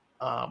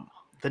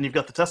then you've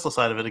got the Tesla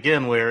side of it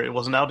again, where it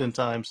wasn't out in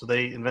time, so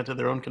they invented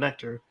their own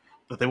connector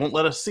that they won't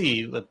let us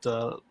see.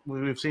 That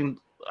we've seen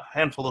a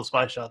handful of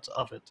spy shots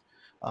of it.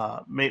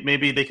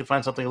 Maybe they could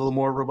find something a little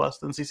more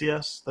robust than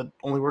CCS that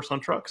only works on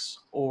trucks,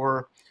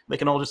 or they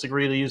can all just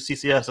agree to use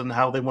CCS and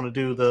how they want to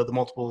do the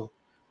multiple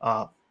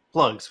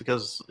plugs.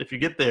 Because if you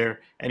get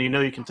there and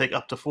you can take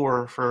up to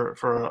 4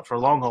 for a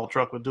long haul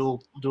truck with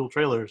dual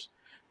trailers,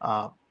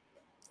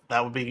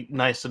 that would be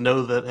nice to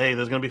know that, hey,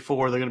 there's going to be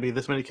 4, they're going to be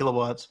this many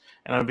kilowatts,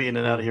 and I'm being in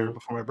and out of here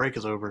before my break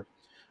is over.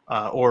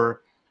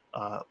 Or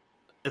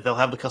if they'll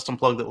have the custom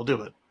plug that will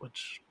do it,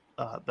 which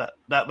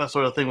that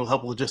sort of thing will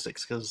help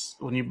logistics, because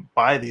when you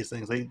buy these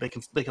things,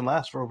 they can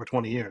last for over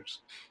 20 years.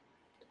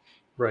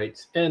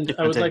 Right. And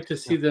I would like to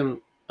see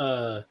them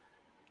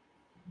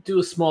do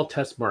a small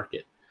test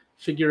market,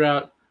 figure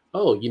out,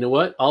 oh, you know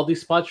what? All these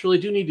spots really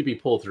do need to be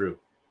pulled through.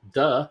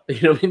 Duh.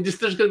 There's going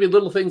to be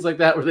little things like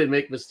that where they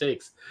make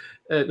mistakes.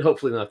 And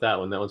hopefully not that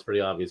one. That one's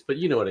pretty obvious, but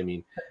you know what I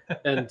mean.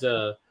 And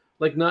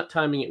like not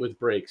timing it with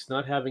breaks,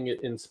 not having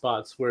it in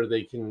spots where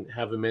they can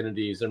have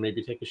amenities or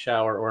maybe take a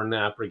shower or a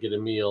nap or get a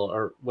meal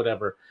or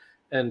whatever.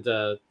 And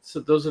so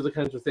those are the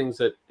kinds of things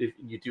that if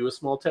you do a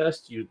small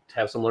test, you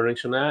have some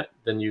learnings from that,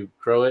 then you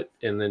grow it,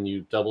 and then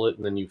you double it,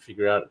 and then you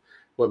figure out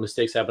what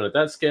mistakes happen at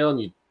that scale, and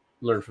you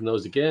learn from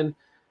those again.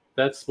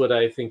 That's what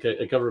I think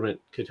a government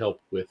could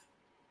help with.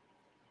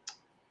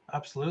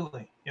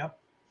 Absolutely. Yep.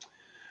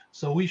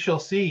 So we shall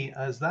see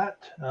as that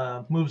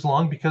moves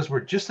along, because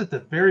we're just at the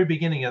very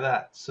beginning of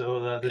that.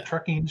 So the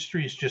trucking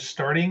industry is just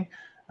starting,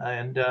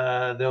 and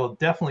there'll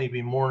definitely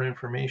be more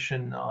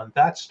information on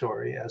that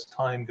story as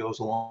time goes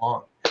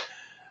along.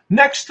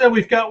 Next,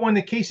 we've got one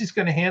that Casey's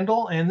going to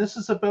handle, and this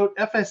is about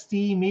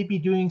FSD maybe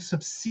doing some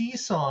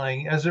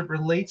seesawing as it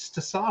relates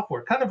to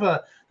software.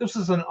 This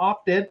is an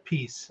op-ed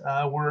piece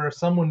where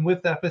someone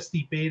with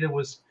FSD beta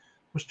was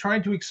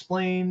trying to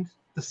explain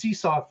the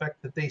seesaw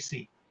effect that they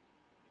see.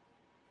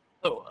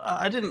 So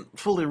I didn't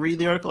fully read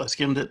the article. I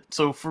skimmed it.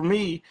 So for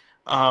me,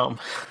 I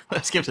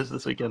skimmed it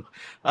this weekend.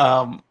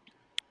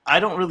 I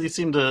don't really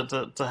seem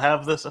to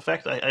have this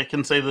effect. I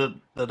can say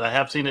that I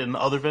have seen it in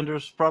other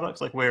vendors'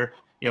 products, like where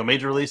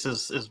major release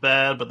is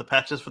bad, but the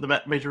patches for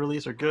the major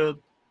release are good.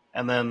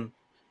 And then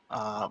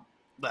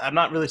I'm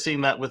not really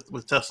seeing that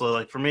with Tesla.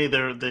 Like for me,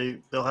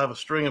 they'll have a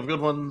string of good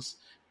ones,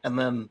 and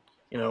then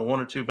one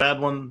or two bad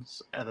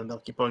ones, and then they'll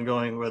keep on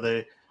going.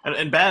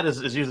 And bad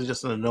is usually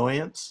just an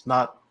annoyance,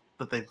 not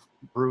that they've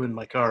ruined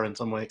my car in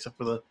some way, except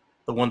for the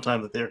one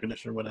time that the air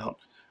conditioner went out.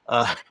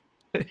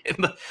 In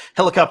the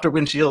helicopter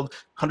windshield,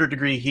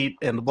 100-degree heat,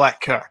 and the black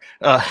car.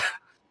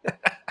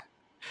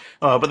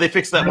 But they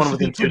fixed that one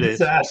within 2 days.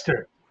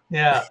 Disaster.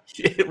 Yeah,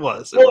 it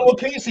was. Well,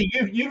 Casey,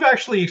 you've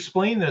actually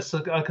explained this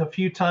a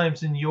few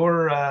times in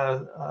your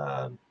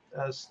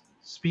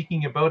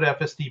speaking about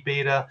FSD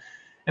beta,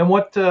 and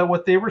what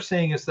they were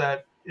saying is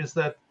that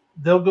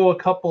they'll go a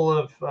couple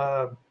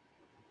of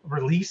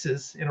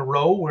releases in a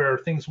row where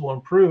things will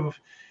improve,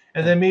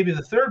 and then maybe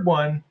the third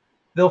one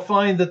they'll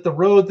find that the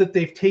road that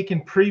they've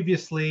taken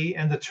previously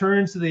and the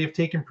turns that they've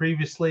taken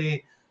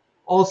previously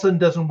all of a sudden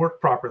doesn't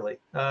work properly.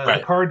 Right.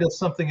 The car does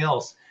something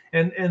else.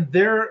 And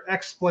their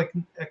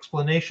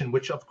explanation,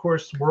 which of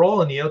course we're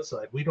all on the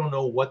outside, we don't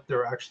know what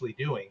they're actually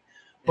doing,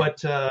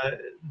 but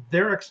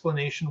their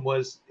explanation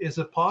was, is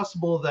it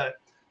possible that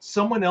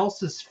someone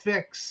else's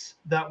fix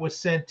that was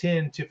sent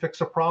in to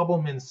fix a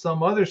problem in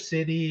some other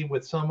city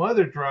with some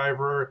other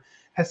driver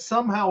has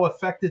somehow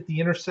affected the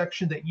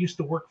intersection that used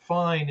to work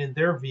fine in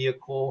their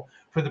vehicle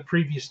for the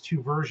previous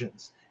two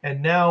versions?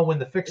 And now when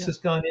the fix has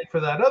gone in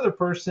for that other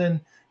person,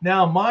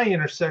 now my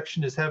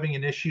intersection is having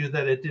an issue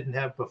that it didn't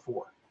have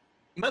before.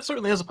 That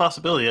certainly is a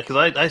possibility,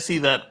 because I see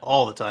that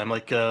all the time.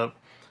 Like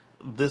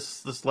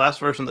this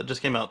last version that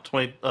just came out,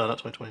 FSD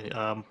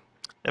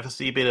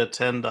beta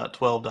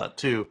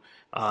 10.12.2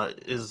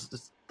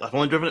 I've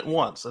only driven it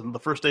once, and the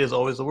first day is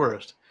always the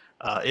worst.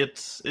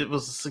 It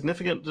was a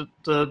significant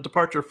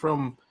departure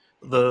from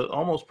the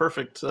almost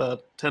perfect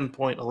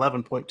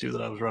 10.11.2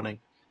 that I was running.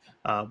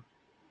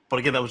 But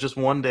again, that was just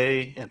 1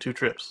 day and 2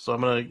 trips. So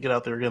I'm going to get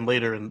out there again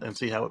later and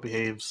see how it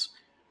behaves.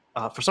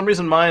 For some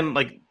reason, mine,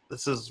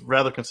 this is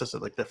rather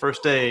consistent. Like the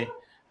first day,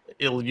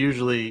 it'll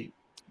usually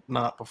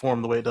not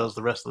perform the way it does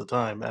the rest of the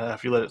time. And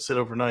after you let it sit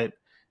overnight,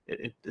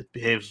 it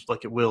behaves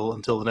like it will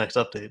until the next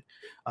update.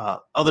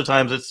 Other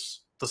times, it's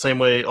the same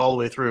way all the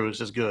way through. It's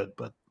just good.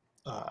 But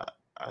I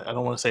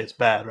don't want to say it's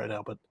bad right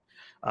now, but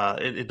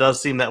it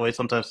does seem that way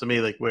sometimes to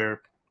me, like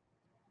where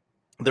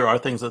there are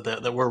things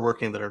that were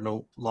working that are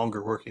no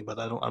longer working. But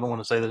I don't want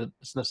to say that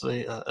it's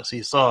necessarily a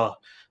seesaw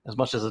as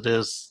much as it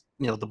is,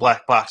 the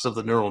black box of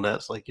the neural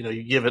nets. Like,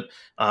 you give it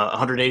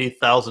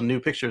 180,000 new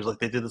pictures like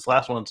they did this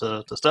last one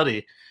to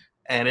study,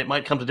 and it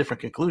might come to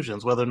different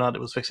conclusions, whether or not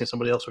it was fixing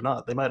somebody else or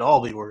not. They might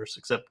all be worse,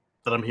 except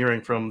that I'm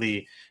hearing from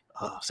the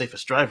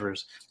safest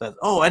drivers that,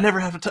 I never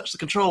have to touch the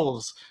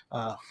controls.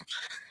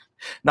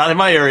 Not in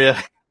my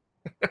area.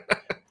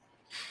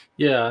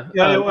 Yeah.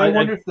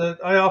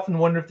 I often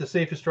wonder if the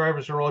safest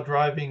drivers are all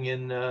driving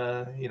in,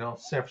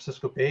 San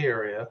Francisco Bay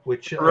Area,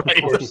 which of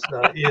course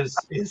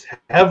is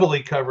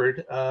heavily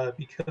covered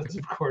because,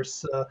 of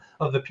course,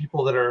 of the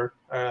people that are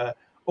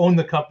own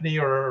the company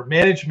or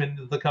management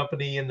of the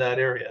company in that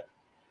area.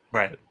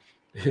 Right.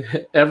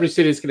 Every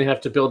city is going to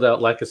have to build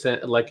out like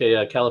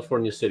a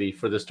California city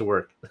for this to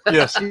work.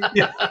 Yes.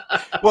 Yeah.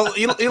 Well,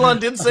 Elon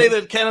did say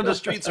that Canada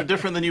streets are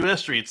different than U.S.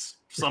 streets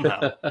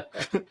somehow.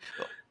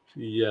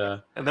 Yeah.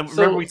 And then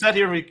remember, we sat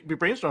here and we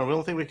brainstormed. The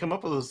only thing we come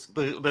up with is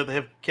that they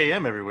have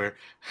KM everywhere.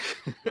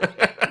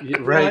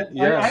 Right.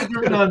 Yeah. I've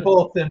driven on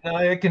both, and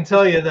I can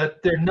tell you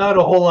that they're not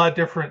a whole lot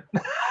different.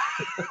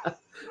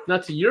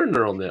 Not to your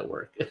neural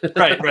network.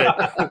 Right.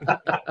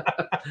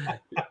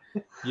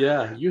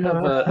 Yeah, you have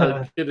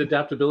a good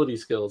adaptability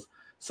skills.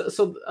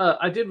 So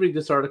I did read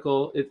this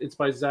article. It's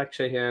by Zach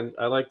Shahan.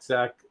 I like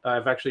Zach.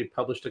 I've actually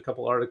published a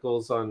couple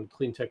articles on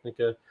Clean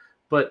Technica,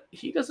 but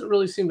he doesn't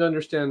really seem to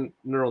understand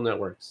neural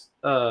networks.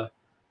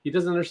 He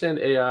doesn't understand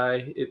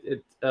AI.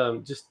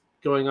 Just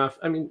going off.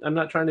 I mean, I'm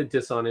not trying to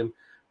diss on him.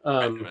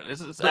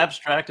 It's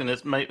abstract, and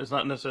it's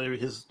not necessarily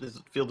his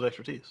field of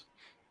expertise.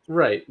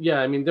 Right. Yeah.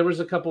 I mean, there was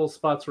a couple of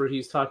spots where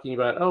he's talking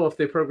about, oh, if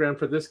they program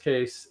for this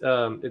case,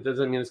 it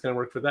doesn't mean it's going to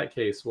work for that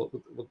case. Well,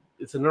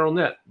 it's a neural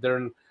net.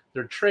 They're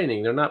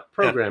training. They're not Yeah.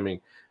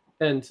 programming.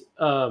 And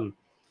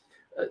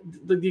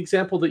the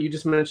example that you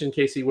just mentioned,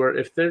 Casey, where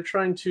if they're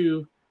trying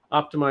to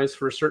optimize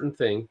for a certain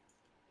thing,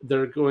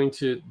 they're going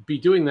to be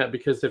doing that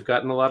because they've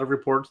gotten a lot of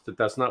reports that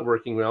that's not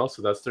working well.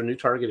 So that's their new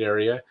target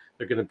area.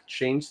 They're going to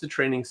change the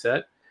training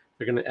set.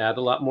 They're going to add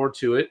a lot more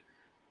to it.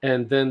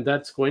 And then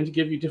that's going to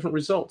give you different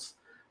results.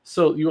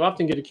 So you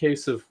often get a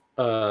case of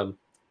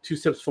 2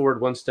 steps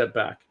forward, 1 step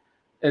back.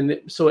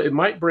 And so it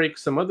might break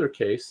some other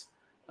case,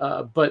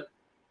 but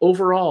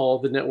overall,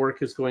 the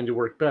network is going to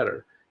work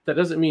better. That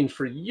doesn't mean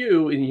for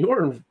you in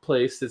your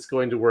place, it's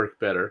going to work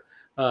better.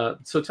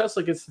 So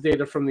Tesla gets the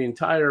data from the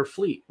entire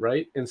fleet,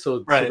 right? And so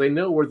they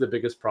know where the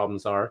biggest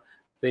problems are.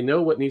 They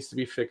know what needs to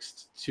be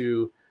fixed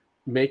to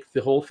make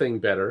the whole thing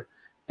better.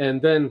 And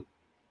then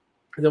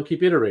they'll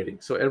keep iterating.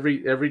 So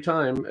every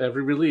time,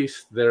 every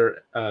release,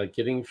 they're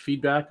getting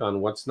feedback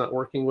on what's not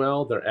working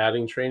well. They're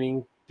adding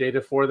training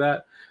data for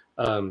that.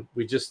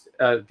 We just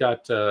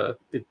got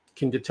it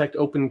can detect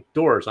open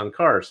doors on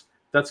cars.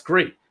 That's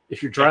great.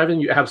 If you're driving,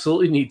 you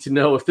absolutely need to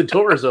know if the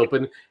door is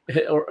open,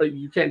 or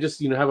you can't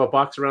just have a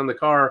box around the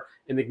car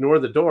and ignore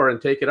the door and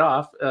take it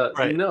off.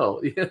 Right.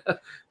 No.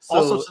 So,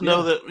 also to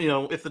know that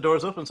if the door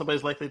is open,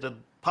 somebody's likely to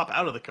pop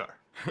out of the car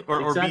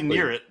or be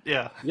near it.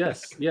 Yeah.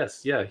 Yes.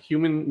 Yeah.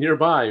 Human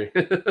nearby.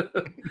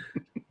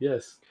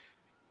 Yes.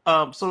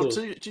 So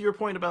to your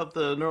point about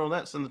the neural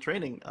nets and the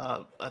training,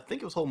 I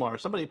think it was Holmar.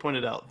 Somebody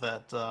pointed out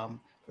that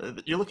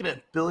you're looking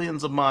at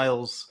billions of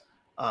miles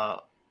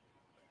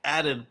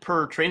added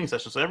per training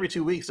session. So every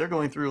 2 weeks, they're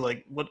going through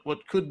like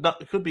what could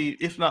be,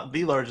 if not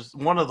the largest,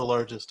 one of the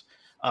largest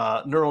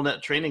neural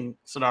net training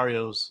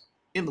scenarios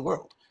in the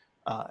world.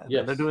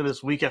 And they're doing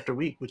this week after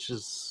week, which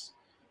is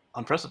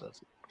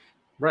unprecedented.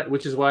 Right,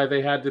 which is why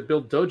they had to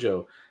build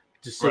Dojo,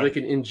 just so they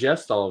can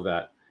ingest all of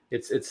that.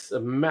 It's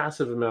a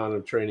massive amount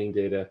of training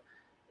data.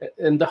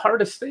 And the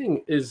hardest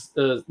thing is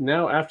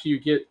now, after you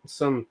get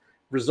some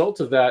result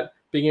of that,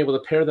 being able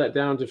to pare that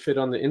down to fit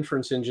on the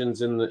inference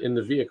engines in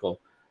the vehicle.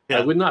 Yeah.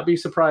 I would not be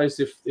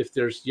surprised if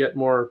there's yet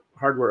more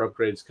hardware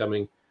upgrades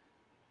coming.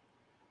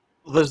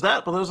 There's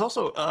that, but there's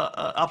also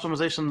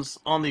optimizations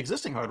on the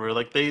existing hardware.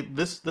 Like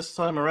this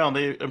time around,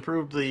 they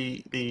improved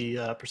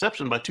the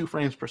perception by 2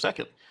 frames per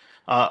second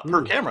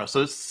per camera.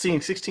 So it's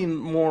seeing 16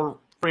 more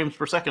frames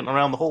per second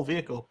around the whole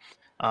vehicle.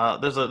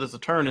 There's a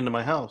turn into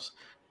my house,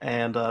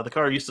 and the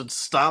car used to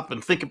stop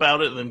and think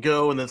about it, and then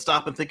go, and then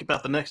stop and think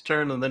about the next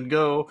turn, and then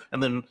go,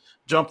 and then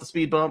jump the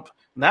speed bump.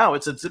 Now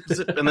it's a zip,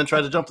 zip, and then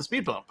try to jump the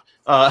speed bump.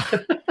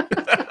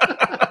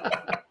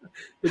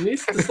 It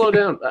needs to slow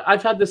down.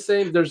 I've had the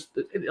same.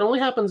 It only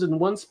happens in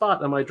one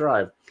spot on my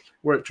drive,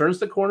 where it turns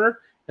the corner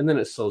and then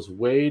it slows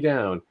way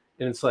down,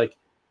 and it's like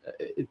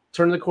it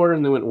turned the corner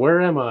and then went, "Where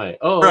am I?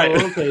 Oh, right.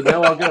 Okay,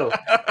 now I'll go."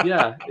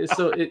 Yeah.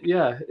 So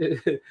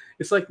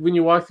it's like when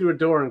you walk through a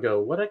door and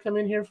go, "What I come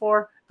in here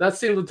for?" That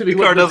seemed to be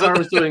what the car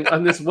was doing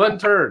on this one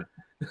turn.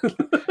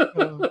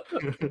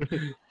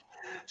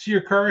 So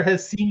your car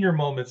has senior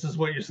moments, is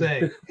what you're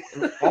saying.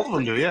 All of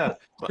them do, yeah.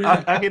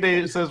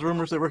 Agade says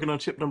rumors they're working on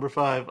chip number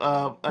 5.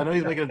 I know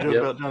he's making a joke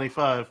about Johnny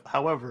 5.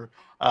 However,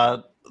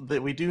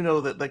 that we do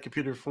know that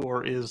computer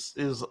 4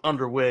 is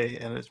underway,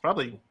 and it's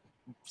probably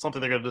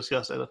something they're going to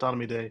discuss at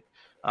Autonomy Day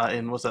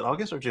in, was that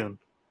August or June?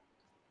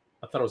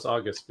 I thought it was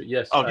August, but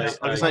yes. August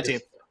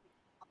 19th.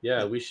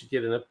 Yeah, we should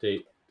get an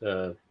update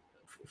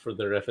for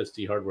their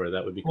FSD hardware.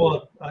 That would be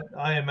cool. Well,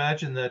 I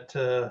imagine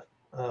that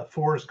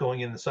 4 is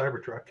going in the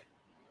Cybertruck.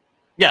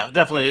 Yeah,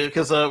 definitely,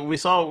 because we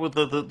saw with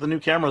the new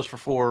cameras for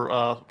 4,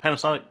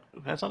 Panasonic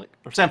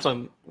or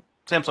Samsung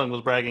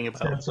was bragging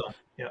about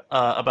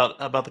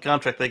about the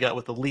contract they got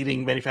with the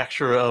leading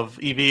manufacturer of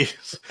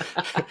EVs,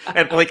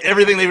 and like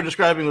everything they were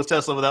describing was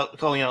Tesla without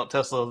calling out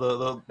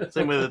Tesla. The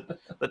same way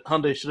that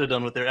Hyundai should have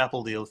done with their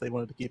Apple deal if they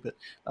wanted to keep it.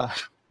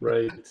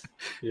 Right.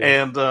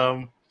 Yeah. And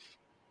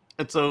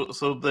so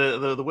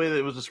the way that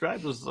it was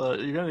described was you're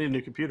going to need a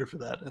new computer for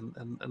that,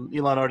 and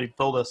Elon already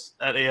told us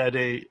at AI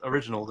Day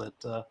original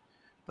that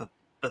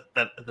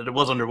it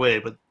was underway,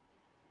 but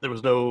there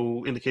was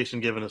no indication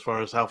given as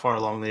far as how far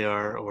along they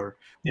are or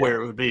where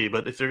it would be.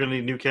 But if they're going to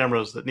need new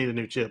cameras that need a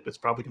new chip, it's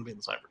probably going to be in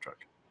the Cybertruck,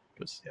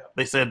 because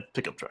they said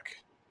pickup truck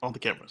on the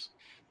cameras.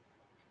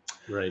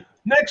 Right.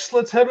 Next,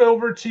 let's head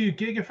over to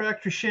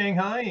Gigafactory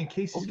Shanghai, and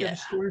Casey's got a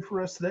story for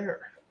us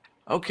there.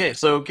 Okay,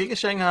 so Giga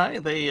Shanghai,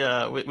 they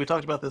we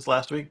talked about this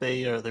last week.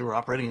 They were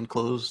operating in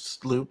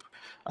closed loop.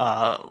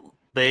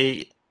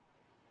 They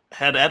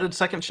had added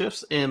second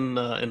shifts in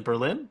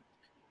Berlin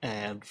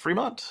and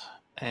Fremont,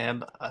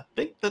 and I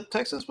think that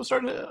Texas was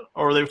starting to,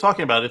 or they were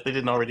talking about it if they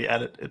didn't already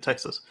add it in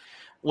Texas.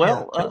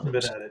 Well, been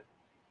added.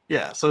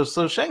 Yeah, so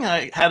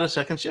Shanghai had a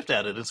second shift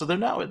added, and so they're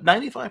now at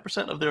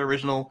 95% of their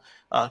original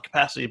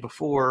capacity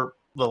before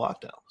the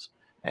lockdowns,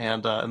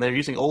 and they're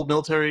using old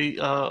military.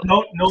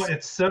 No,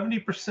 it's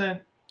 70%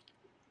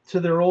 to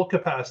their old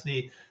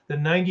capacity. The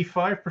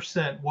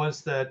 95%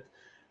 was that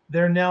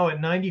they're now at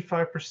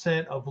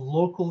 95% of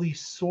locally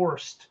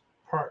sourced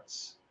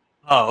parts.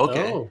 Oh,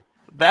 okay. Oh,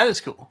 That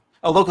is cool.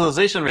 A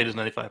localization rate is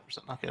 95%.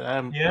 Okay,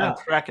 I'm Yeah.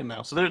 tracking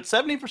now. So they're at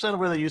 70% of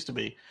where they used to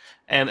be,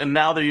 and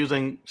now they're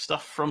using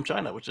stuff from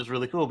China, which is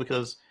really cool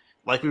because,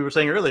 like we were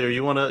saying earlier,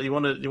 you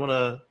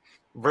wanna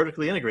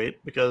vertically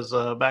integrate because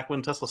back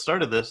when Tesla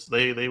started this,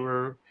 they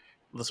were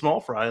the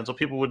small fry, and so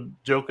people would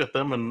joke at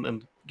them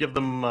and give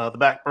them the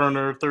back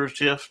burner, third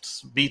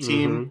shifts, B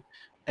team,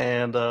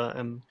 and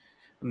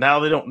now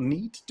they don't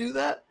need to do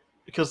that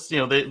because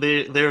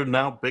they're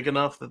now big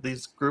enough that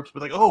these groups be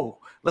like, oh,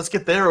 let's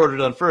get their order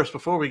done first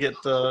before we get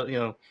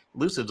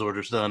Lucid's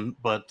orders done.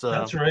 But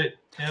That's right.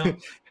 Yeah.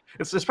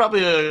 it's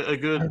probably a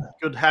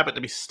good habit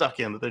to be stuck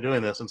in that they're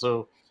doing this, and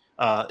so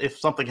if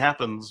something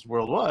happens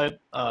worldwide,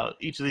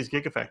 each of these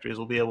gigafactories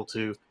will be able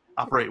to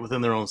operate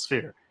within their own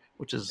sphere,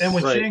 which is And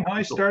when Right.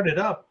 Shanghai cool. started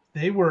up,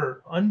 they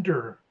were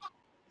under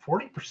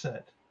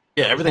 40%.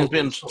 Yeah, everything's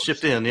locally been sourced.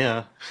 shipped in.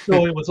 Yeah,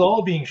 So it was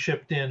all being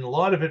shipped in, a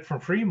lot of it from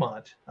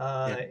Fremont.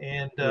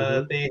 And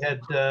Mhm. they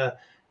had,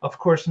 of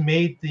course,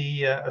 made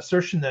the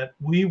assertion that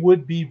we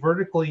would be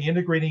vertically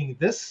integrating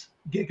this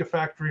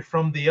gigafactory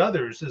from the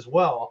others as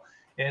well.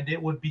 And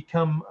it would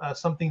become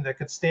something that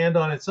could stand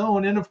on its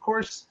own. And of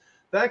course,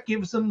 that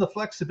gives them the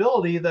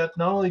flexibility that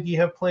not only do you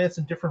have plants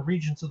in different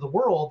regions of the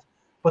world,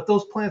 but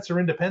those plants are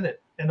independent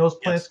and those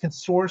plants Yes. can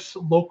source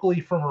locally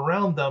from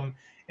around them.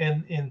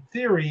 And in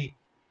theory,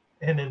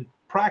 and in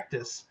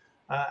practice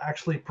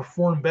actually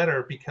perform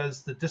better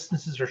because the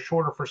distances are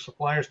shorter for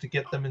suppliers to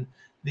get them in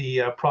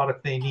the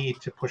product they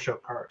need to push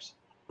out cars.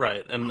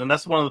 right. And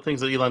that's one of the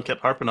things that Elon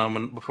kept harping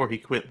on before he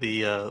quit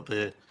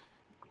the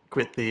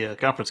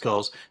conference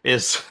calls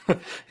is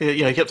he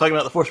kept talking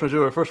about the force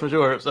majeure. Force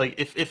majeure. It's like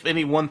if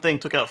any one thing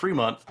took out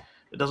Fremont,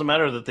 it doesn't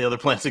matter that the other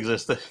plants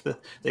exist;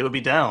 they would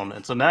be down.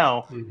 And so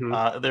now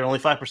Mhm. they're only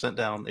 5%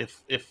 down.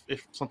 If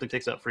something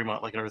takes out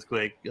Fremont, like an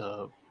earthquake,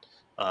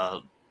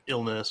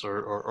 illness,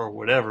 or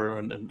whatever,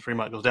 and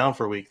Fremont goes down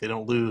for a week, they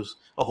don't lose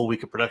a whole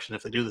week of production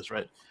if they do this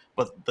right.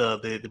 But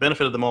the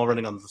benefit of them all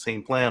running on the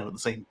same plan with the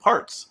same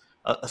parts,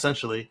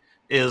 essentially,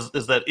 is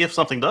that if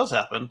something does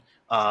happen,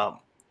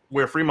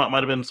 where Fremont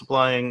might have been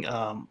supplying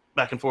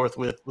back and forth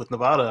with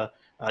Nevada,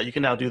 you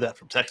can now do that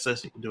from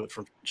Texas. You can do it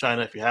from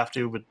China if you have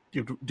to, but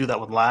you do that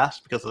one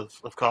last because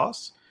of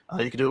costs.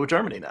 You can do it with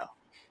Germany now.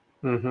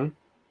 Mhm.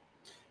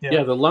 Yeah.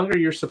 Yeah, the longer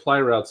your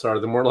supply routes are,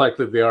 the more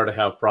likely they are to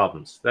have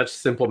problems. That's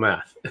simple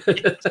math.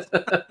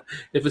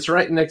 If it's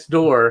right next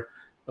door,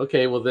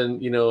 okay, well then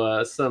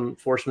some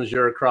force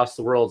majeure across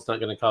the world is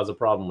not going to cause a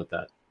problem with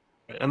that.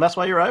 And that's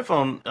why your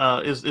iPhone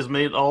is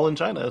made all in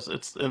China.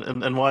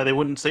 And why they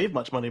wouldn't save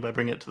much money by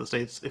bringing it to the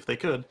States if they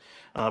could,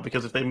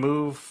 because if they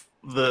move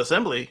the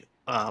assembly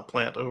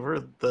plant over,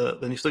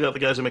 then you still got the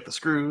guys who make the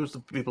screws, the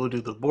people who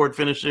do the board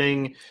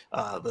finishing,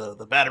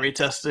 the battery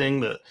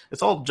testing.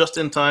 It's all just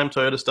in time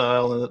Toyota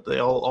style, and they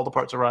all the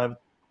parts arrive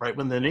right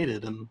when they're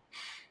needed. And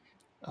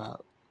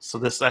so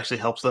this actually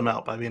helps them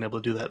out by being able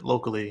to do that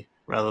locally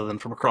rather than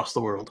from across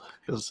the world.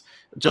 Because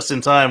just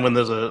in time, when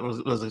there's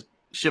a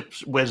ship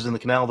wedged in the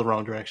canal the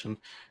wrong direction,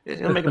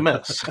 it'll make a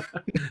mess.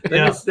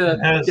 Yeah, Just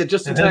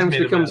in it has time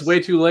made a becomes mess.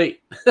 way too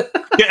late.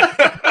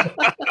 Yeah.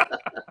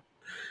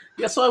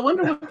 Yeah, so I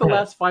wonder what the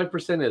last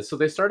 5% is. So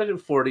they started at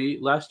 40.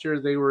 Last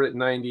year they were at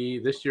 90.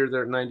 This year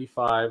they're at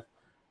 95.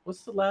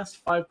 What's the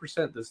last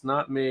 5% that's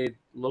not made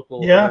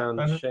local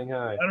around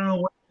Shanghai? I don't know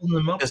what's holding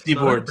them up. SD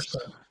boards.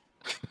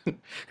 100%.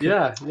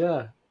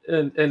 Yeah.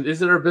 And is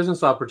there a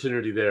business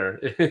opportunity there?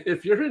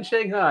 If you're in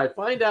Shanghai,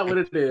 find out what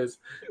it is.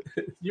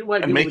 You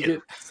might be able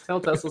to sell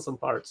Tesla some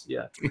parts.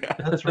 Yeah.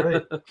 That's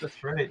right.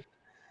 That's right.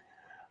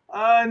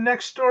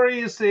 Next story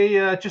is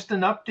just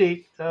an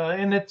update,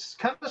 and it's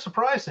kind of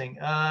surprising.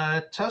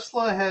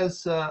 Tesla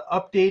has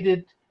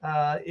updated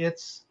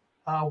its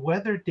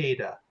weather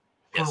data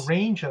for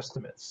range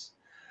estimates.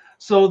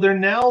 So they're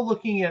now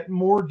looking at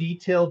more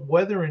detailed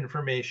weather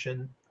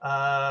information.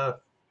 I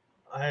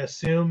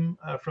assume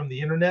from the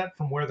internet,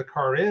 from where the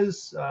car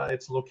is,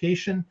 its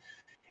location,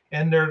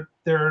 and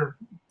they're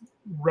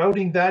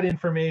routing that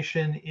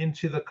information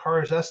into the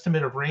car's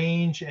estimate of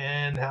range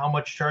and how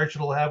much charge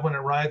it'll have when it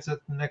rides at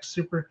the next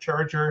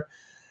supercharger,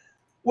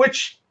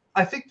 which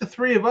I think the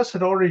three of us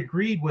had already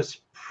agreed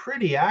was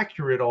pretty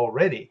accurate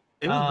already.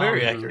 It was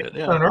very accurate,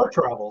 yeah. On our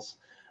travels.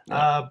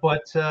 Yeah.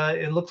 But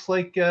it looks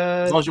like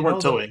as long as you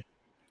weren't towing.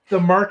 The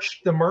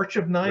march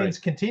of nines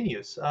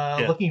continues,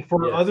 looking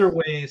for other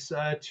ways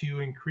to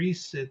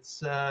increase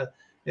its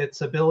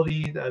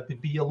ability to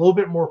be a little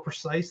bit more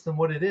precise than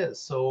what it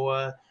is.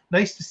 So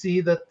nice to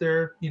see that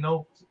they're,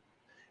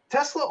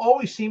 Tesla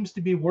always seems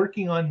to be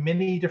working on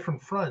many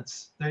different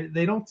fronts.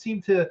 They don't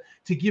seem to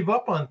give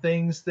up on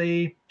things.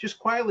 They just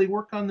quietly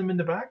work on them in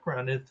the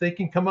background. And if they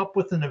can come up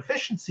with an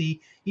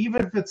efficiency,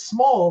 even if it's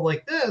small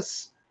like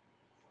this,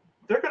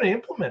 they're going to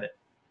implement it.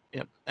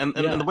 Yep. And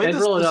the way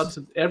roll it out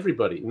to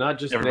everybody, not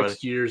just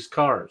next year's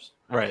cars.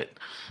 Right.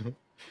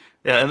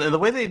 Yeah, and the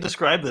way they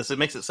describe this, it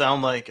makes it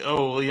sound like,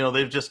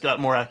 they've just got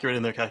more accurate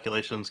in their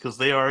calculations because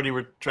they already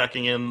were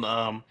tracking in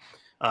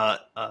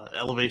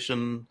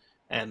elevation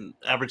and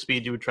average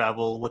speed you would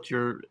travel, what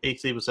your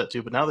AC was set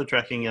to. But now they're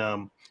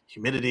tracking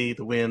humidity,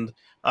 the wind.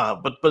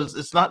 But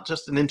it's not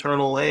just an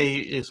internal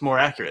it's more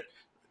accurate.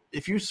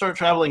 If you start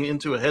traveling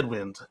into a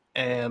headwind,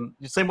 and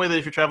the same way that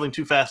if you're traveling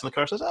too fast and the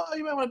car says, oh,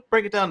 you might want to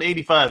break it down to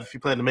 85 if you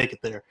plan to make it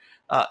there.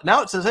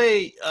 Now it says,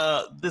 hey,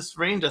 this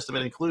range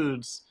estimate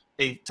includes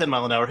a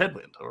 10-mile-an-hour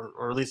headwind,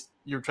 or at least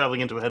you're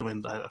traveling into a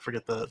headwind. I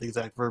forget the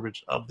exact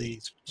verbiage of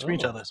the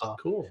screenshot I saw.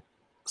 Cool.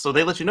 So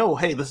they let you know,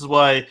 hey, this is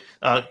why,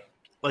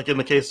 like in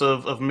the case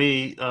of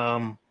me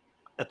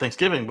at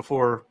Thanksgiving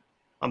before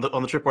on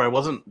the trip where I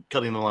wasn't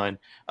cutting the line,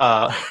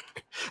 I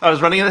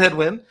was running in a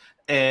headwind,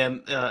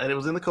 and it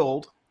was in the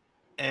cold.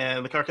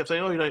 And the car kept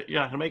saying, "Oh, you're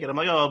not gonna make it." I'm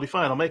like, "Oh, I'll be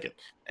fine. I'll make it."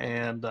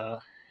 And then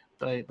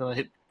I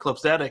hit club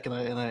static, and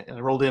I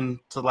rolled in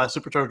to the last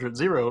supercharger at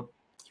 0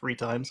 3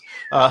 times.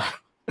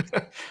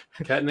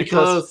 Cutting it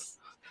close.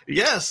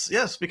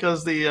 Yes,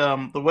 because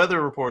the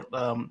weather report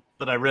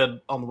that I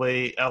read on the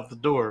way out the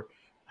door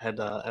had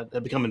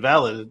become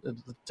invalid.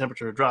 The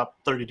temperature had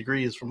dropped 30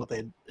 degrees from what they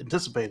had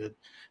anticipated,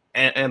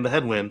 and the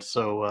headwind.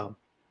 So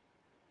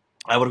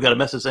I would have got a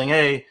message saying,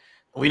 "Hey,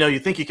 we know you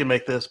think you can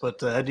make this,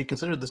 but had you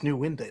considered this new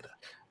wind data?"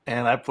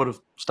 And I would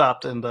have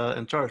stopped and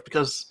charged,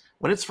 because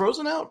when it's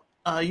frozen out,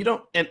 you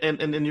don't,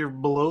 and you're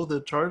below the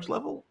charge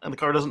level, and the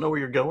car doesn't know where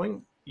you're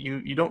going.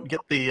 You don't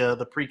get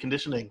the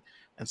preconditioning,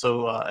 and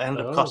so I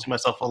ended up costing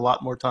myself a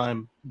lot more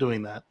time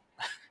doing that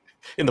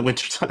in the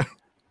wintertime.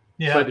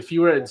 Yeah. But if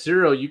you were at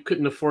 0, you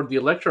couldn't afford the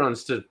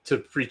electrons to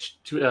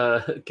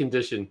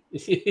condition.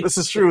 This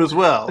is true as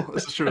well.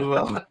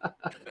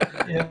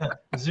 Yeah.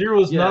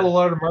 0 is not a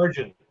lot of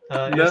margin.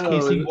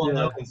 SKC will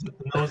know.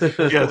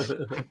 Yes.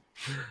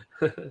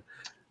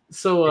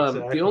 So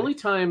Exactly. the only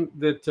time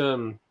that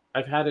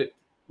I've had it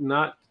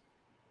not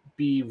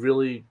be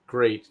really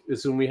great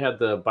is when we had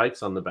the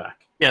bikes on the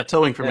back. Yeah,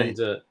 towing for me.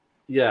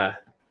 Yeah.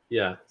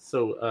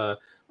 So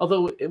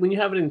although when you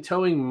have it in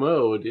towing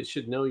mode, it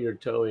should know you're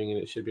towing,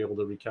 and it should be able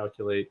to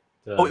recalculate.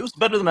 It was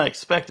better than I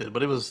expected,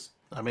 but it was.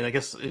 I mean, I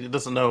guess it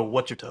doesn't know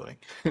what you're towing.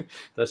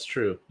 That's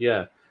true.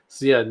 Yeah.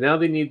 So yeah, now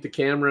they need the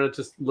camera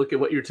to look at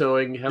what you're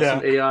towing, have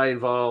some AI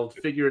involved,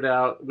 figure it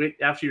out. Wait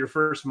after your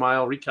first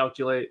mile,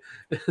 recalculate.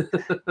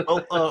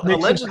 Well,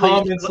 allegedly,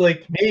 comments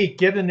like, "Hey,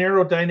 get an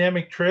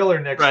aerodynamic trailer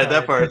next time."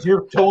 That part. Because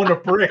you're towing a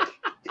brick.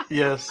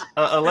 Yes.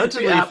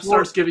 Allegedly, the app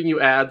starts giving you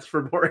ads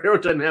for more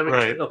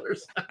aerodynamic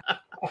trailers.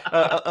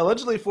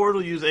 Allegedly, Ford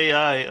will use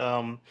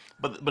AI,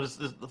 but it's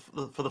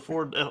for the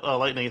Ford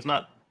Lightning, it's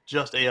not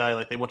just AI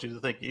like they want you to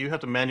think. You have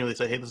to manually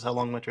say, "Hey, this is how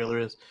long my trailer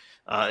is."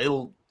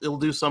 It'll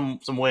do some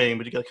weighing,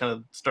 but you got to kind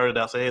of start it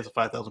out. Say, "Hey, it's a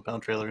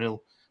 5,000-pound trailer," and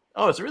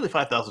it's really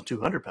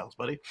 5,200 pounds,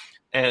 buddy.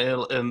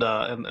 And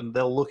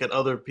they'll look at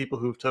other people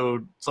who've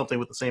towed something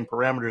with the same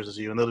parameters as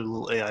you, and they'll do a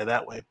little AI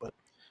that way. But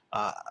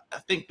I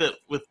think that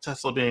with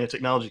Tesla being a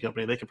technology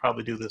company, they could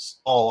probably do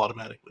this all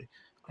automatically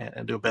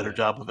and do a better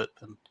job of it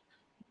than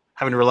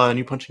having to rely on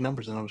you punching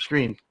numbers in on the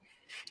screen.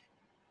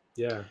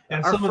 Yeah,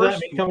 and some of that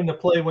may come into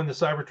play when the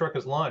Cybertruck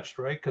is launched,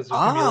 right? Because there's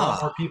going to be a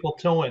lot more people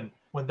towing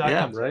when that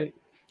comes. Right.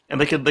 And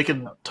they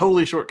could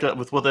totally shortcut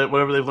with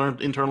whatever they've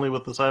learned internally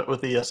with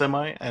the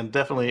Semi, and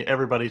definitely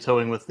everybody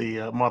towing with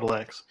the Model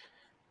X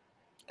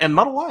and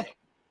Model Y,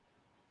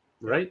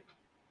 right?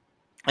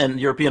 And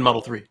European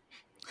Model 3.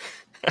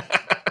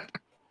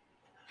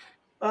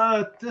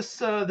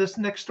 This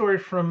next story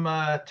from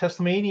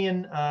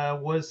Teslamanian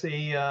was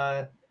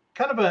a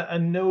kind of a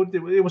note.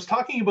 It was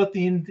talking about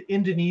the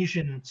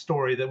Indonesian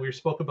story that we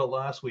spoke about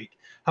last week.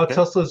 How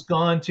Tesla's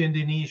gone to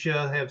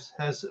Indonesia,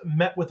 has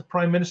met with the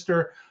Prime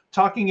Minister,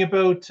 talking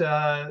about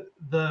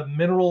the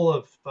mineral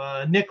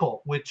of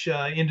nickel, which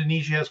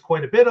Indonesia has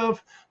quite a bit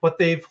of, but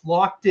they've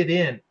locked it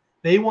in.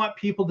 They want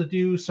people to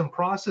do some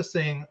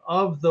processing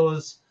of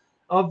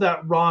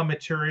that raw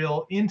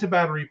material into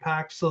battery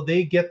packs, so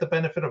they get the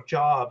benefit of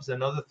jobs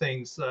and other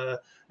things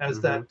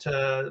as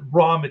that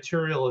raw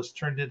material is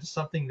turned into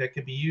something that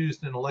can be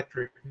used in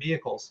electric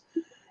vehicles.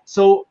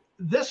 So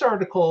this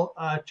article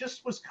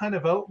just was kind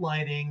of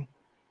outlining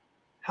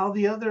how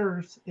the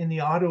others in the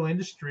auto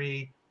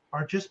industry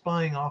are just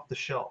buying off the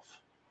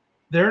shelf.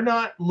 They're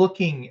not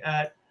looking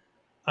at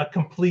a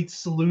complete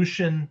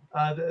solution.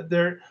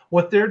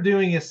 What they're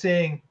doing is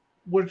saying,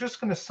 we're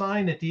just going to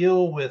sign a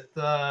deal with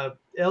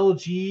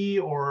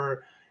LG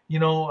or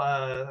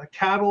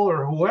Cattle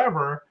or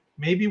whoever,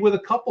 maybe with a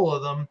couple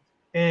of them,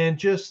 and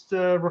just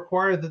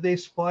require that they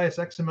supply us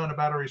X amount of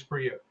batteries per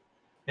year,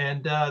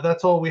 and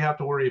that's all we have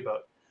to worry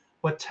about.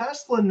 But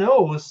Tesla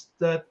knows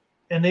that,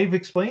 and they've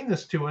explained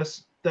this to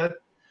us, that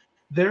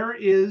there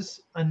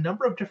is a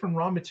number of different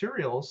raw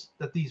materials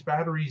that these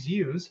batteries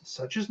use,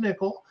 such as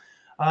nickel,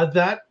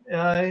 that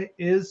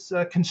is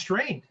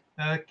constrained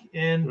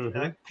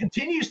and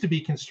continues to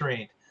be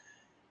constrained.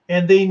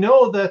 And they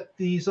know that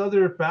these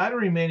other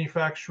battery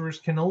manufacturers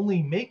can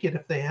only make it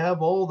if they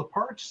have all the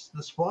parts,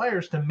 the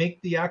suppliers, to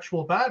make the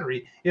actual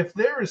battery. If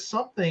there is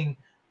something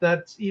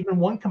that's even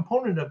one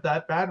component of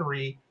that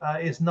battery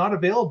is not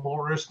available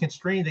or is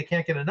constrained, they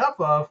can't get enough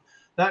of,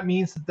 that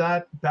means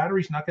that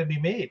battery is not going to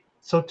be made.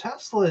 So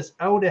Tesla is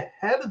out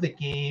ahead of the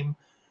game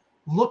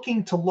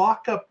looking to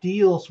lock up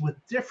deals with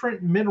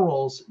different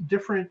minerals,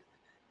 different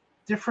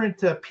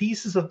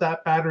pieces of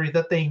that battery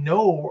that they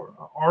know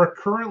are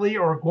currently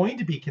or going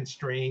to be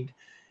constrained,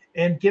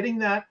 and getting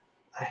that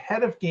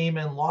ahead of game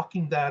and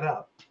locking that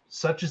up,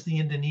 such as the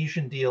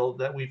Indonesian deal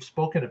that we've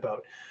spoken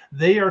about.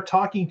 They are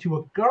talking to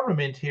a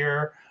government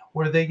here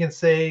where they can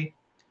say,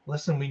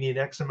 listen, we need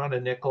X amount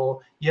of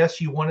nickel. Yes,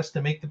 you want us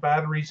to make the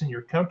batteries in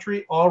your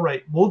country? All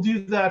right, we'll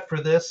do that for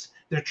this.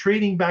 They're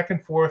trading back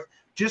and forth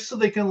just so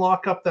they can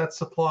lock up that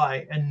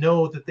supply and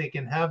know that they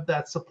can have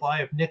that supply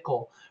of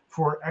nickel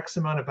for X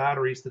amount of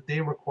batteries that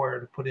they require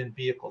to put in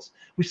vehicles.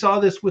 We saw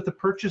this with the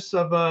purchase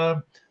of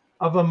a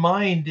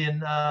mine in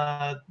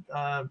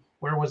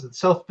where was it?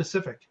 South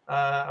Pacific,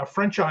 a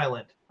French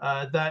island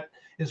that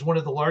is one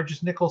of the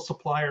largest nickel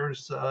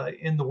suppliers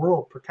in the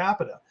world per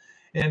capita.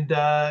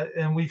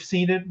 And we've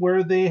seen it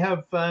where they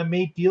have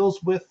made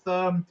deals with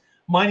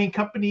mining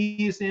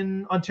companies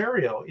in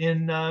Ontario,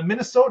 in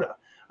Minnesota.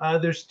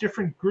 There's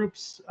different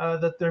groups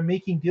that they're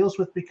making deals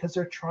with because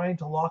they're trying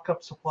to lock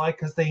up supply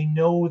because they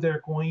know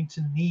they're going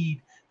to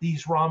need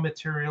these raw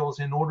materials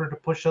in order to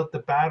push out the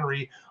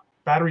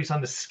batteries on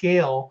the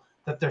scale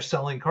that they're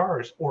selling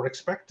cars or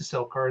expect to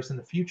sell cars in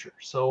the future.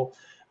 So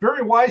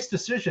very wise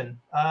decision.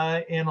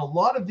 And a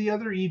lot of the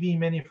other EV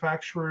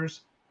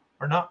manufacturers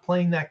are not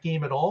playing that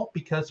game at all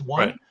because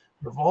one, Right.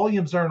 their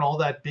volumes aren't all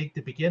that big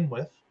to begin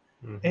with.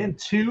 Mhm. And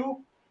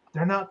two,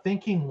 they're not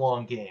thinking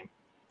long game.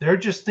 They're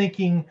just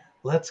thinking,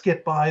 let's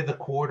get by the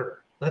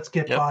quarter. Let's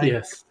get Yep. by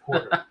Yes. the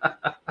quarter.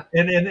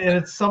 and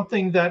it's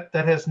something that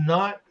has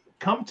not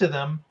come to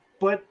them.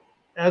 But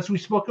as we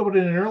spoke about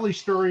in an early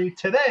story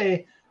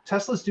today,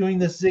 Tesla's doing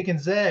this zig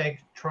and zag,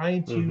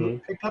 trying to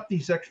Mhm. pick up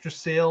these extra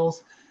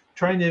sales,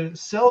 trying to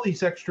sell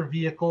these extra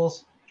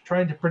vehicles,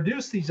 trying to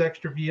produce these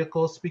extra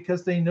vehicles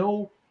because they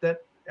know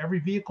that every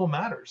vehicle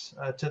matters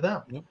to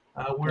them. Yep.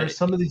 Whereas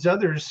some of these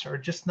others are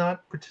just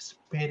not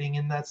participating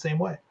in that same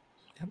way.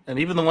 And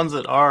even the ones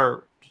that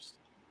are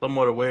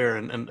somewhat aware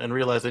and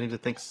realize they need to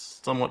think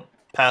somewhat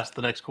past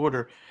the next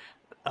quarter,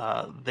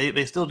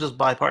 they still just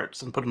buy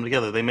parts and put them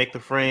together. They make the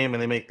frame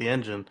and they make the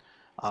engine,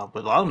 but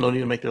a lot of them don't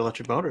even make their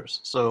electric motors.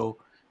 So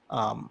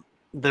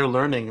they're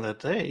learning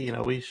that, hey,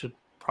 we should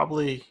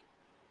probably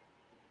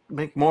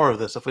make more of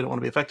this if we don't want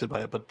to be affected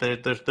by it. But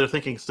their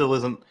thinking still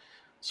isn't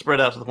spread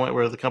out to the point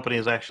where the company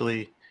is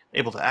actually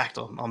able to act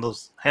on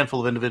those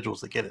handful of individuals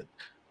that get it.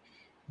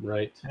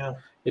 Right. Yeah.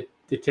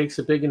 It takes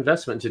a big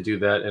investment to do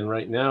that, and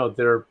right now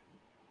they're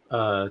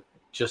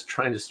just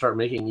trying to start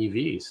making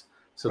EVs.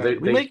 So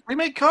Right. they we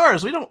make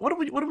cars. We don't. What do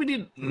we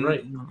need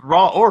Right.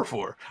 raw ore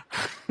for?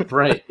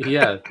 Right.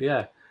 Yeah.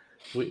 Yeah.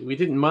 We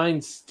didn't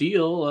mind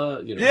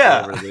steel.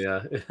 Yeah.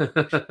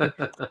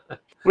 Whatever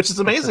Which is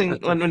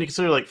amazing when you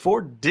consider like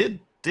Ford did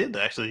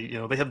actually,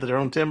 they had their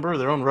own timber,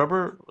 their own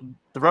rubber.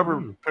 The rubber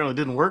apparently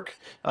didn't work,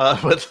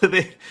 but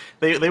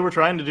they were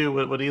trying to do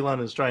what Elon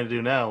is trying to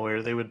do now,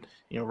 where they would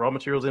raw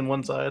materials in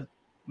one side,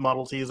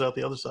 Model Ts out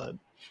the other side.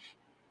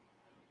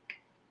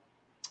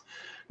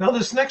 Now,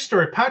 this next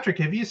story, Patrick,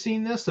 have you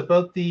seen this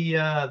about the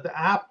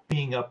app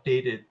being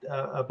updated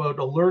about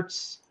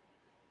alerts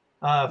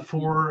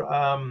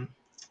for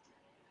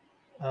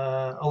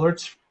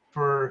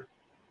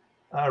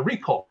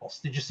recalls?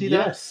 Did you see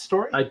that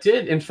story? I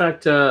did. In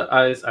fact,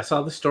 I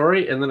saw the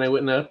story and then I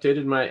went and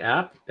updated my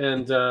app,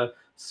 and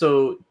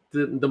so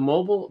the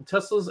mobile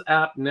Tesla's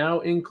app now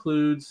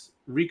includes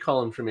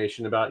recall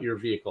information about your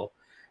vehicle,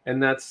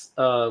 and that's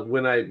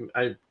when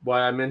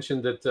why I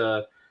mentioned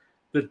that.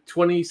 The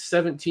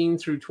 2017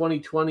 through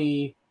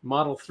 2020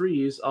 Model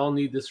 3s all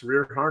need this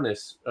rear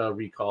harness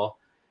recall.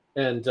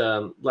 And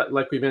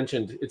like we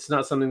mentioned, it's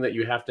not something that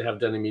you have to have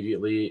done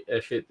immediately.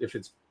 If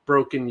it's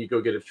broken, you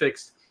go get it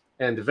fixed.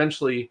 And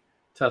eventually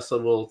Tesla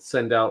will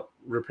send out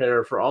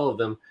repair for all of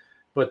them.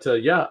 But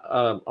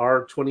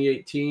our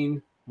 2018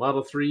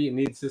 Model 3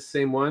 needs this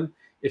same one.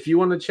 If you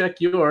want to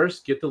check yours,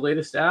 get the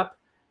latest app,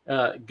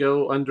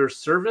 go under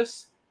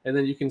service, and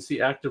then you can see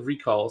active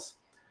recalls.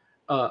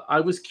 I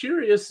was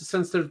curious,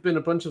 since there's been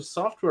a bunch of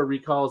software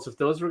recalls, if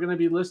those were going to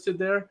be listed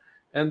there,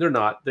 and they're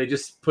not. They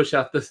just push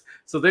out this,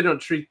 so they don't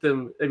treat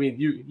them. I mean,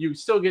 you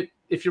still get,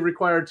 if you're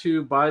required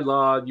to by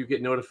law, you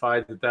get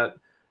notified that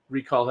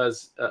recall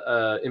has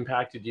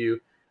impacted you.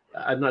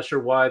 I'm not sure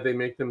why they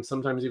make them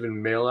sometimes even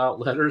mail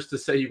out letters to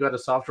say you got a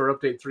software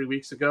update 3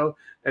 weeks ago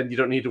and you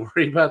don't need to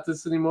worry about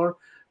this anymore.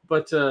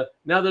 But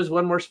now there's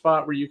one more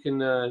spot where you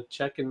can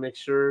check and make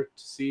sure to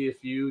see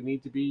if you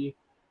need to be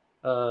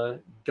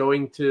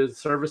going to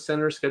service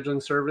center,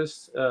 scheduling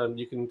service.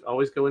 You can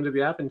always go into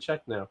the app and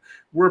check now.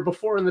 Where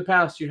before in the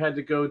past you had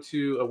to go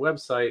to a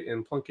website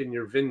and plunk in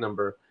your VIN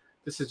number,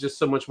 this is just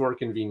so much more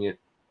convenient.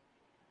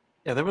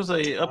 Yeah, there was a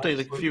update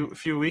a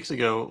few weeks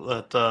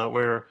ago that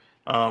where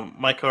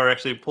my car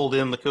actually pulled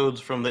in the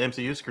codes from the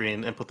MCU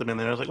screen and put them in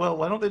there. I was like, well,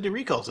 why don't they do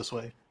recalls this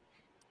way?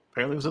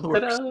 Apparently it was in the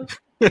works.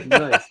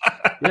 Nice.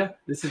 Yeah,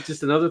 this is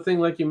just another thing,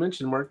 like you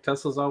mentioned, Mark.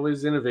 Tesla's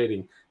always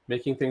innovating,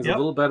 making things a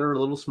little better, a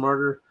little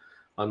smarter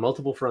on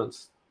multiple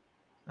fronts.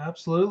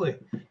 Absolutely.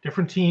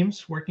 Different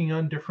teams working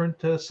on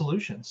different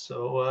solutions.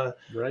 So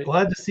Right.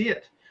 glad to see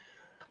it.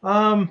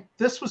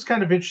 This was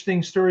kind of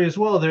interesting story as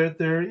well.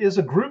 There is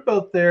a group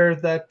out there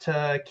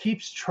that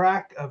keeps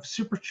track of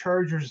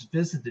superchargers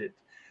visited.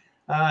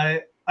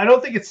 I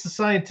don't think it's the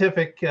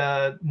scientific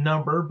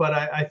number, but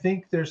I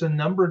think there's a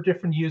number of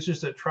different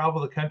users that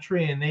travel the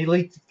country, and they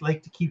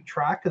like to keep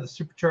track of the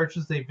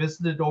superchargers they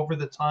visited over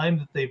the time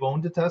that they've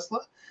owned a Tesla.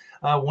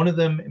 One of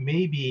them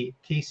may be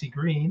Casey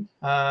Green.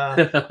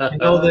 I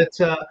know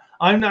that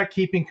I'm not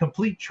keeping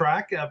complete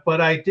track, but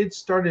I did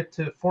started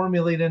to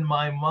formulate in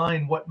my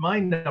mind what my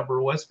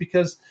number was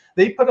because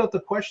they put out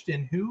the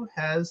question, who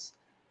has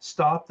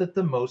stopped at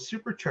the most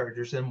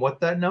superchargers and what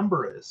that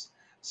number is.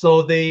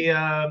 So they,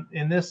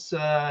 in this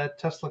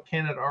Tesla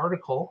Canada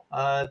article,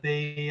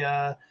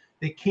 they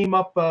came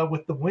up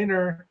with the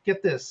winner.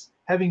 Get this,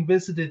 having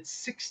visited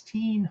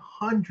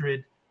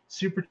 1,600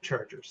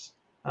 superchargers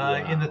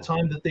in the Wow.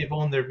 time that they've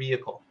owned their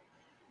vehicle.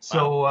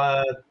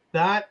 So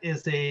that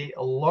is a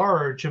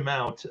large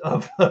amount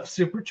of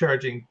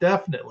supercharging,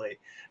 definitely.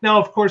 Now,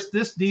 of course,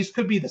 these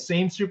could be the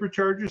same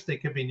superchargers. They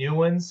could be new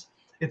ones.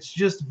 It's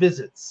just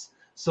visits.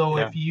 So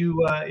Yeah.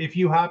 if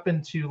you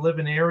happen to live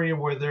in an area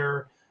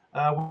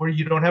where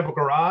you don't have a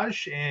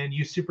garage and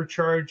you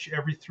supercharge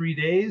every 3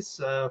 days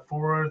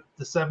for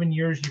the 7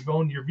 years you've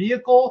owned your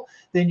vehicle,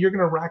 then you're going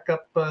to rack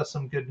up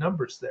some good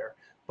numbers there.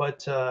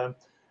 But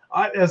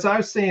as I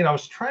was saying, I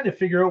was trying to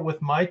figure out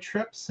with my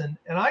trips, and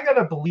I got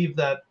to believe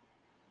that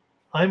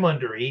I'm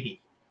under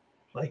 80.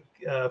 Like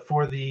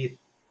for the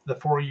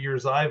 4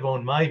 years I've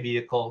owned my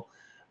vehicle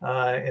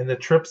and the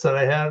trips that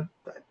I had,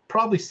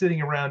 probably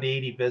sitting around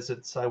 80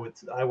 visits, I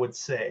would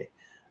say,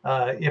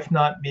 if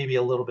not maybe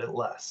a little bit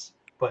less.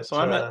 But So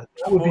I'm at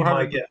that would be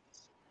my 400. guess.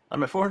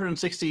 I'm at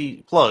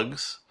 460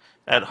 plugs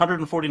at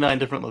 149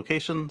 different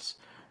locations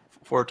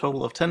for a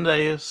total of 10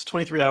 days,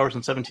 23 hours,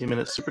 and 17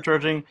 minutes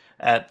supercharging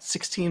at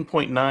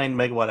 16.9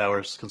 megawatt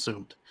hours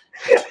consumed.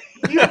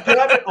 You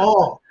got it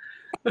all.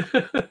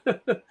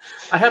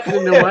 I happen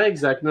to know my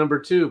exact number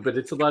too, but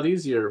it's a lot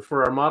easier.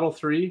 For our Model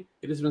 3,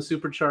 it has been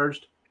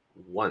supercharged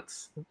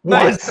once.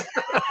 Once.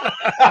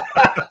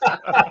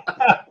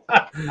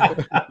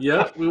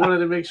 Yep, we wanted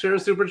to make sure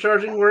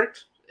supercharging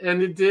worked,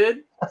 and it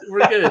did.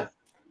 We're good.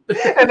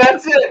 And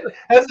that's it.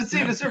 Hasn't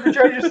seen a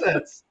supercharger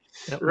since.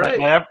 Yep. Right.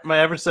 My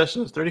average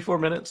session is 34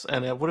 minutes,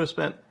 and I would have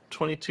spent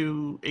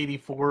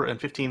 $22.84 and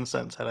 15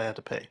 cents had I had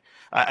to pay.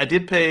 I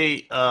did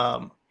pay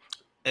an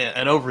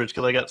overage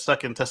because I got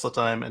stuck in Tesla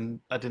time and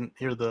I didn't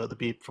hear the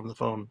beep from the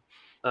phone.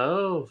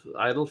 Oh,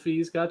 idle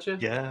fees, gotcha.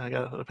 Yeah, I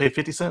got to pay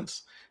 50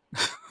 cents.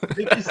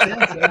 50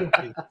 cents idle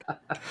fee.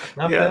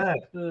 Not Yeah. bad.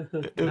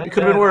 It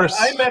could have been worse.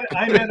 I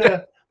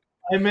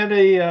met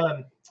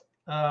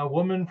a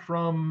woman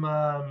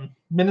from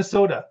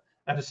Minnesota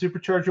at a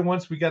supercharger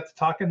once. We got to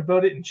talking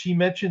about it, and she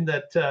mentioned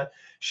that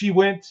she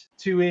went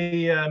to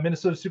a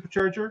Minnesota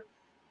supercharger,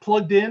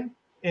 plugged in,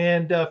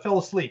 and fell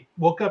asleep.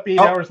 Woke up 8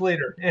 hours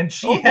later, and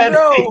she had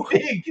a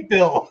big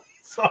bill.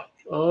 So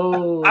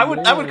I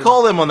would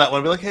call them on that one.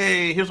 And be like,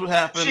 hey, here's what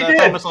happened. she I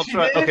promise I'll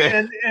try. did,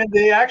 Okay. and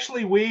they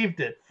actually waived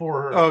it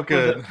for her. Oh,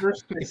 good.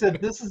 They said,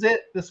 this is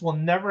it. This will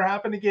never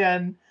happen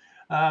again.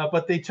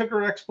 But they took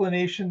her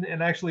explanation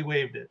and actually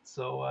waived it.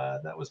 So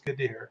that was good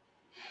to hear.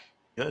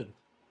 Good.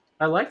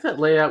 I like that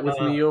layout with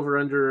me over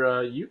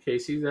under you,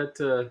 Casey.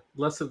 That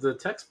less of the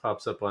text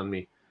pops up on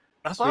me.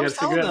 That's what I was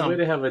telling figure out them. a way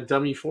to have a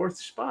dummy fourth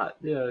spot.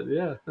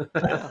 Yeah.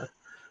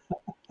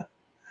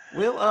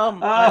 Well,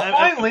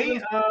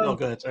 finally, oh,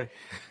 go ahead. Sorry.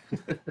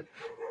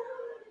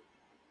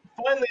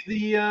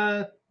 Finally,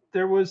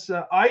 there was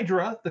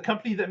Hydra, the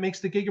company that makes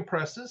the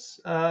gigapresses,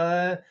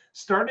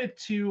 started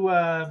to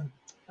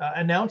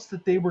announce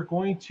that they were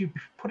going to be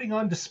putting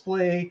on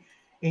display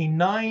a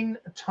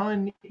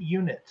 9-ton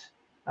unit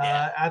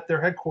at their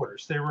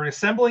headquarters. They were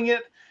assembling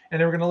it, and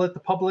they were going to let the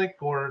public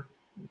or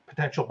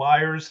potential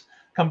buyers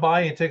come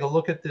by and take a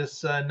look at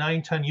this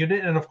 9-ton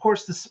unit. And of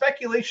course, the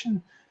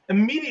speculation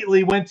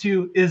immediately went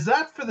to, is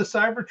that for the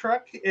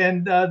Cybertruck?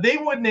 And they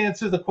wouldn't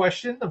answer the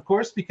question, of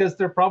course, because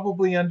they're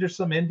probably under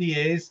some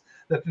NDAs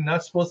that they're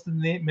not supposed to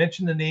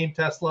mention the name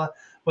Tesla.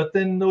 But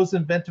then those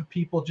inventive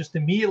people just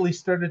immediately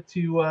started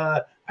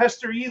to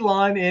pester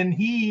Elon, and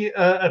he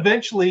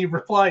eventually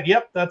replied,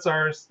 yep, that's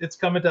ours. It's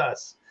coming to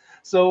us.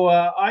 So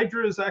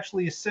Hydra is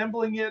actually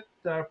assembling it,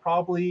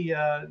 probably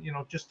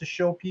just to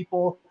show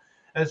people,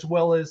 as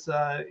well as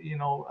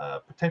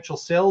potential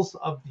sales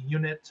of the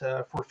unit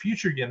for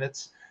future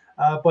units.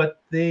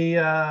 But they,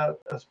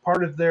 as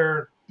part of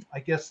their, I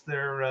guess,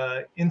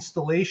 their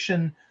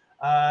installation,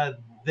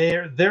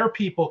 their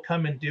people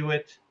come and do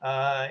it,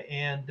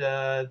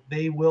 and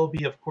they will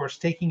be, of course,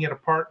 taking it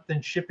apart,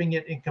 then shipping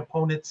it in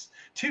components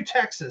to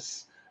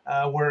Texas,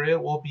 where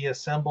it will be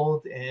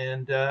assembled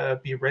and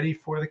be ready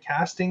for the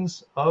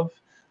castings of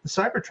the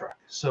Cybertruck.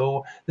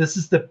 So this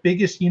is the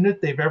biggest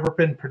unit they've ever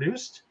been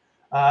produced.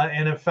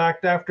 And in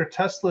fact, after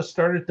Tesla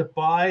started to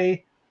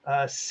buy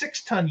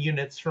 6-ton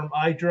units from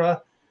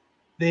Hydra,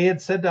 they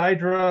had said to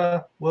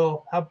Hydra,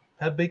 well, how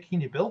big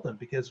can you build them?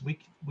 Because we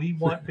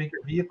want bigger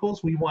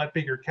vehicles, we want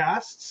bigger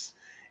casts,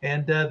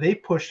 and they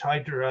pushed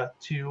Hydra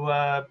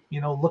to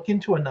look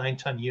into a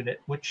 9-ton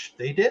unit, which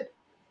they did.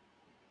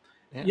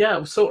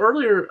 Yeah. So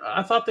earlier,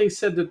 I thought they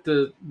said that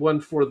the one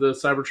for the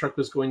Cybertruck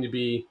was going to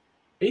be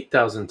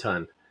 8,000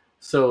 ton.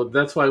 So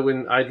that's why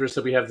when Hydra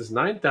said we have this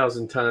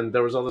 9,000 ton,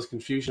 there was all this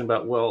confusion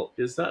about, well,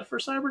 is that for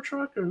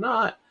Cybertruck or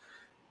not?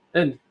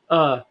 And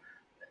I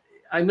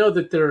know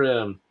that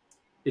they're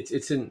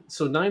it's in,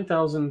 so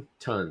 9,000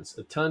 tons.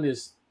 A ton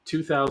is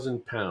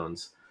 2,000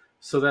 pounds.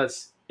 So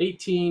that's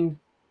 18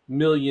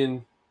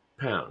 million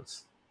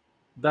pounds.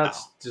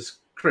 That's just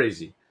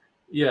crazy.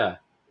 Yeah.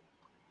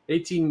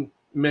 18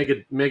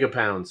 mega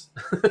pounds.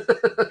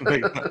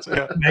 Mega pounds,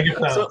 yeah. Mega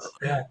pounds.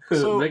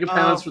 So, mega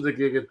pounds for the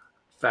Giga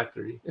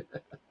factory.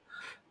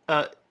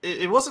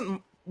 It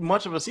wasn't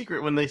much of a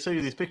secret when they show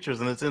you these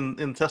pictures, and it's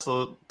in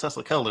Tesla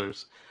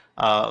colors.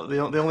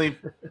 The only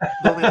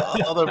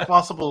other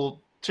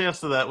possible chance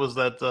to that was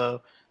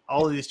that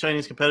all of these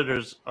Chinese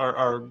competitors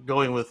are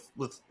going with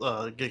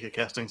Giga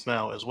castings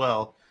now as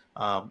well.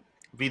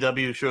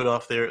 VW showed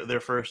off their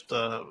first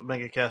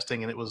mega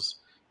casting, and it was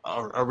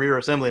a rear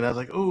assembly, and I was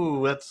like,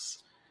 "Ooh,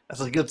 that's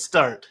a good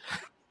start."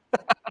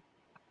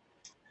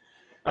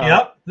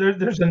 Yep,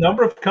 there's a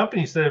number of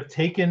companies that have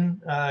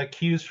taken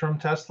cues from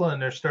Tesla,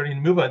 and they're starting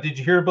to move on. Did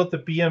you hear about the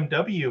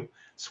BMW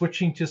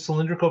switching to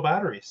cylindrical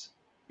batteries?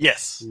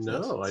 Yes.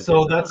 No.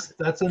 So that's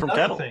another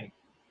Cattle. thing.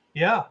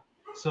 Yeah.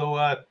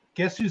 So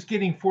guess who's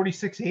getting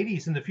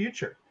 4680s in the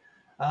future?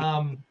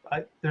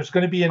 There's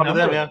going to be a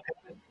number of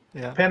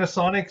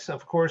Panasonic's,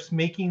 of course,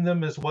 making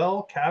them as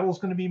well. Cattle's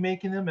going to be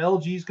making them.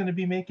 LG's going to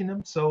be making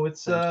them. So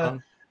it's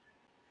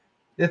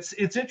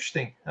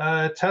interesting.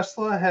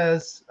 Tesla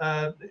has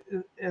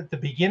at the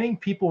beginning,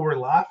 people were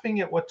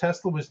laughing at what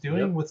Tesla was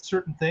doing with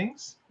certain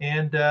things,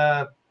 and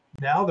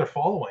now they're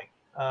following.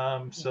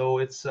 So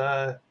it's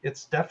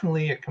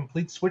definitely a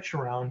complete switch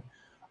around.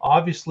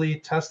 Obviously,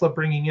 Tesla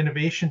bringing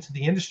innovation to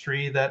the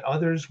industry that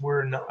others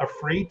were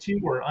afraid to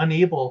or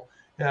unable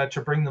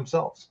to bring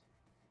themselves.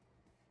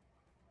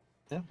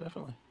 Yeah,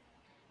 definitely.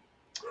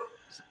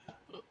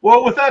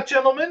 Well, with that,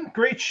 gentlemen,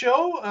 great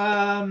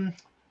show.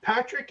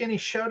 Patrick, any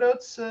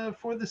shout-outs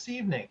for this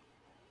evening?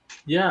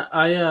 Yeah,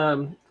 I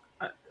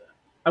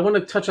want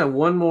to touch on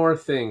one more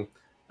thing.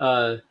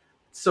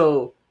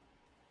 So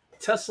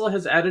Tesla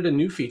has added a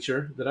new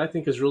feature that I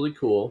think is really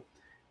cool,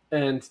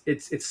 and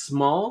it's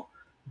small,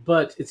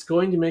 but it's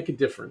going to make a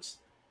difference.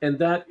 And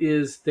that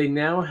is they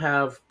now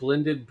have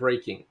blended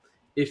braking.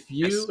 If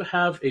you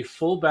have a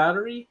full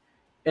battery,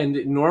 and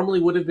it normally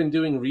would have been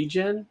doing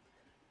regen,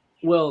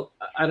 well,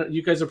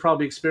 you guys have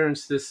probably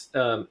experienced this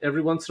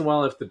every once in a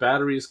while. If the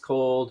battery is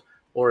cold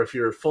or if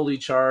you're fully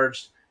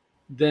charged,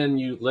 then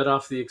you let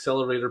off the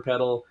accelerator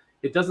pedal.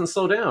 It doesn't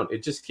slow down.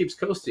 It just keeps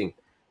coasting.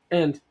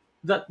 And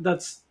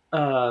that's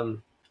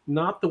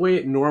not the way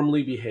it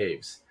normally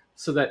behaves.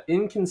 So that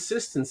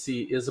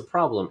inconsistency is a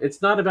problem.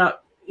 It's not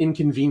about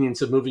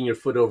inconvenience of moving your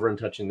foot over and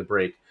touching the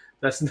brake.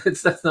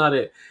 That's not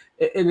it.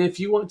 And if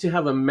you want to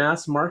have a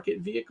mass market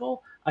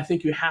vehicle, I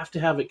think you have to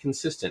have it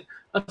consistent.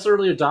 Us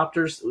early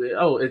adopters,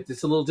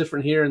 it's a little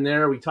different here and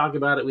there. We talk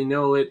about it. We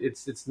know it.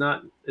 It's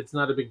not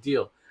a big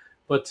deal.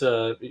 But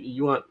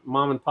you want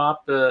mom and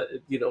pop,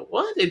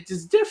 what?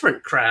 It's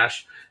different,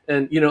 Crash.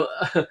 And,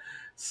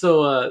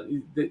 so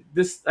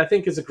this, I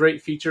think, is a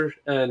great feature.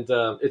 And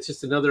it's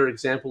just another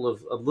example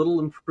of little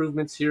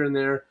improvements here and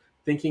there,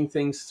 thinking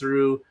things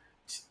through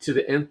to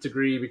the nth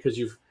degree, because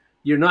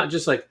you're not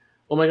just like,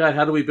 oh my God,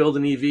 how do we build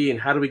an EV and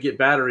how do we get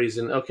batteries?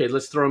 And okay,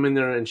 let's throw them in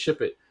there and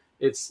ship it.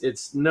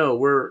 It's no,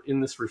 we're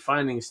in this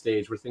refining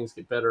stage where things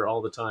get better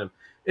all the time.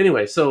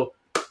 Anyway, so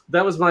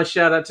that was my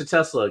shout out to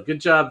Tesla. Good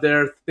job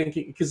there,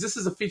 thinking, because this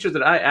is a feature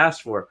that I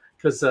asked for,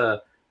 because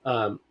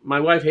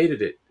my wife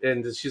hated it.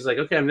 And she's like,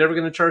 okay, I'm never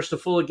going to charge to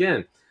full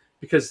again,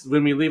 because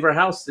when we leave our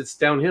house, it's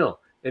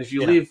downhill. And if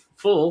you leave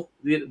full,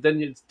 then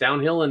it's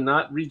downhill and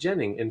not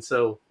regenning. And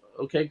so,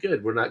 okay,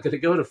 good. We're not going to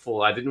go to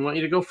full. I didn't want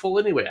you to go full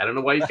anyway. I don't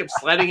know why you kept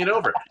sliding it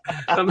over.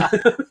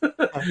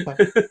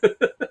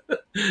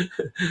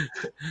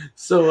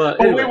 So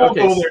anyway, we won't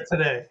go there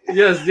today.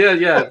 Yes,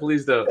 yeah.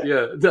 Please don't.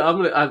 Yeah,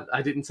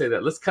 I didn't say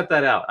that. Let's cut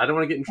that out. I don't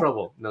want to get in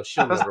trouble. No,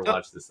 she'll never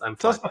watch this. I'm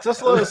fine.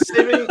 Tesla is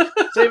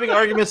saving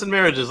arguments and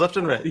marriages left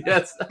and right.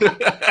 Yes,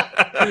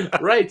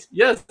 right.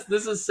 Yes,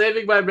 this is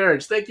saving my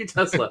marriage. Thank you,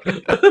 Tesla.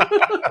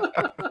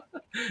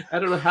 I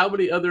don't know how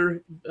many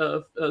other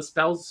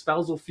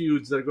spousal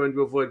feuds that are going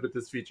to avoid with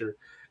this feature.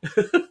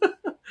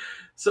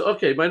 So,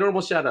 okay, my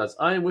normal shout-outs.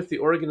 I am with the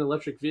Oregon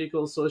Electric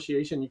Vehicle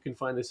Association. You can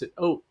find us at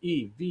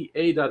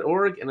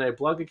oeva.org, and I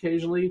blog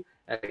occasionally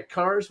at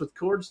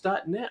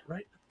carswithcords.net.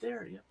 Right up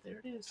there. Yep,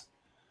 there it is.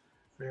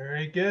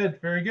 Very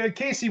good, very good.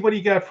 Casey, what do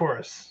you got for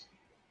us?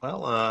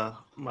 Well,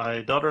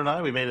 my daughter and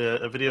I, we made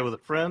a video with a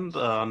friend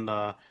on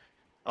a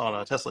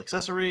Tesla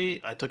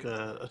accessory. I took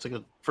a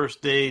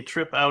first day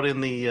trip out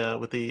in the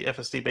with the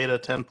FSD Beta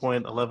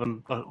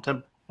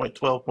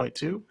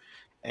 10.12.2,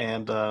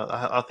 and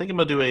I think I'm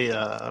gonna do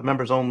a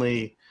members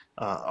only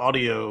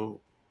audio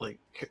like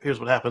here's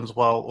what happens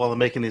while I'm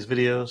making these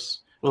videos.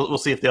 We'll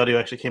see if the audio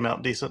actually came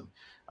out decent.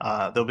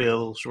 There'll be a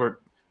little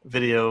short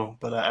video,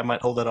 but I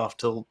might hold that off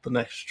till the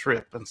next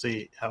trip and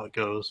see how it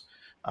goes.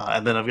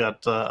 And then I've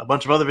got a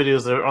bunch of other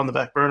videos that are on the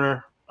back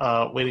burner,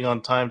 waiting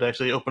on time to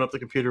actually open up the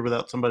computer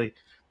without somebody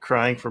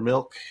crying for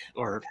milk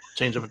or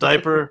change of a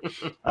diaper.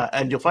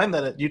 And you'll find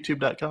that at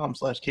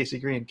youtube.com/Casey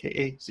Green,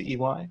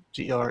 KACEYGREEN.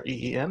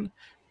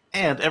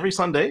 And every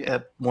Sunday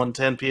at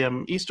 1:10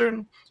 p.m.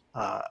 Eastern,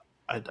 I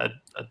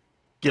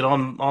get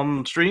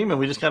on stream and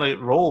we just kind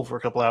of roll for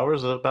a couple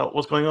hours about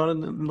what's going on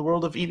in the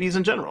world of EVs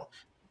in general.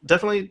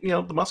 Definitely,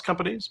 the Musk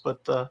companies,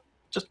 but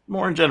just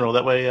more in general.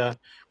 That way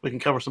we can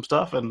cover some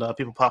stuff and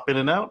people pop in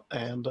and out,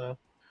 and you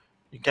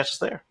can catch us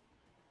there.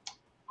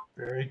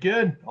 Very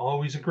good.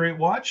 Always a great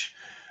watch.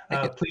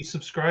 Please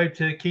subscribe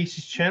to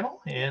Casey's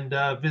channel and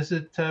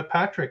visit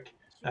Patrick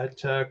at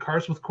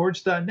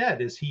carswithcords.net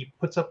as he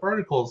puts up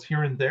articles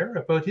here and there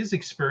about his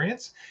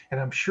experience. And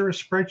I'm sure a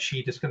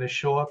spreadsheet is going to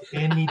show up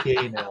any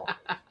day now.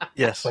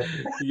 Yes.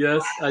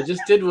 Yes, I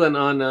just did one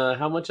on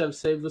how much I've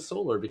saved the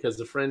solar because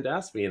a friend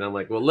asked me, and I'm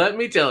like, well, let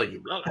me tell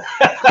you.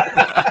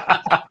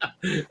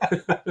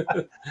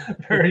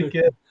 Very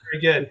good.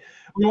 Very good.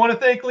 We want to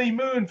thank Lee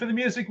Moon for the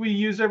music we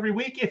use every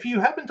week. If you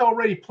haven't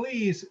already,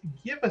 please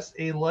give us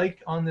a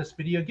like on this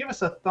video. Give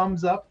us a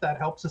thumbs up. That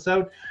helps us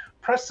out.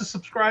 Press the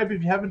subscribe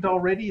if you haven't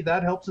already.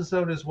 That helps us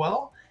out as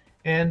well.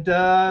 And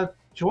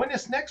join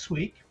us next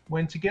week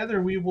when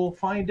together we will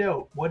find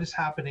out what is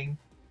happening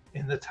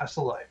in the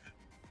Tesla life.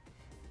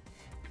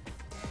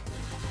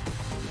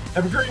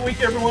 Have a great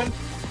week, everyone.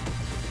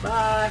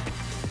 Bye.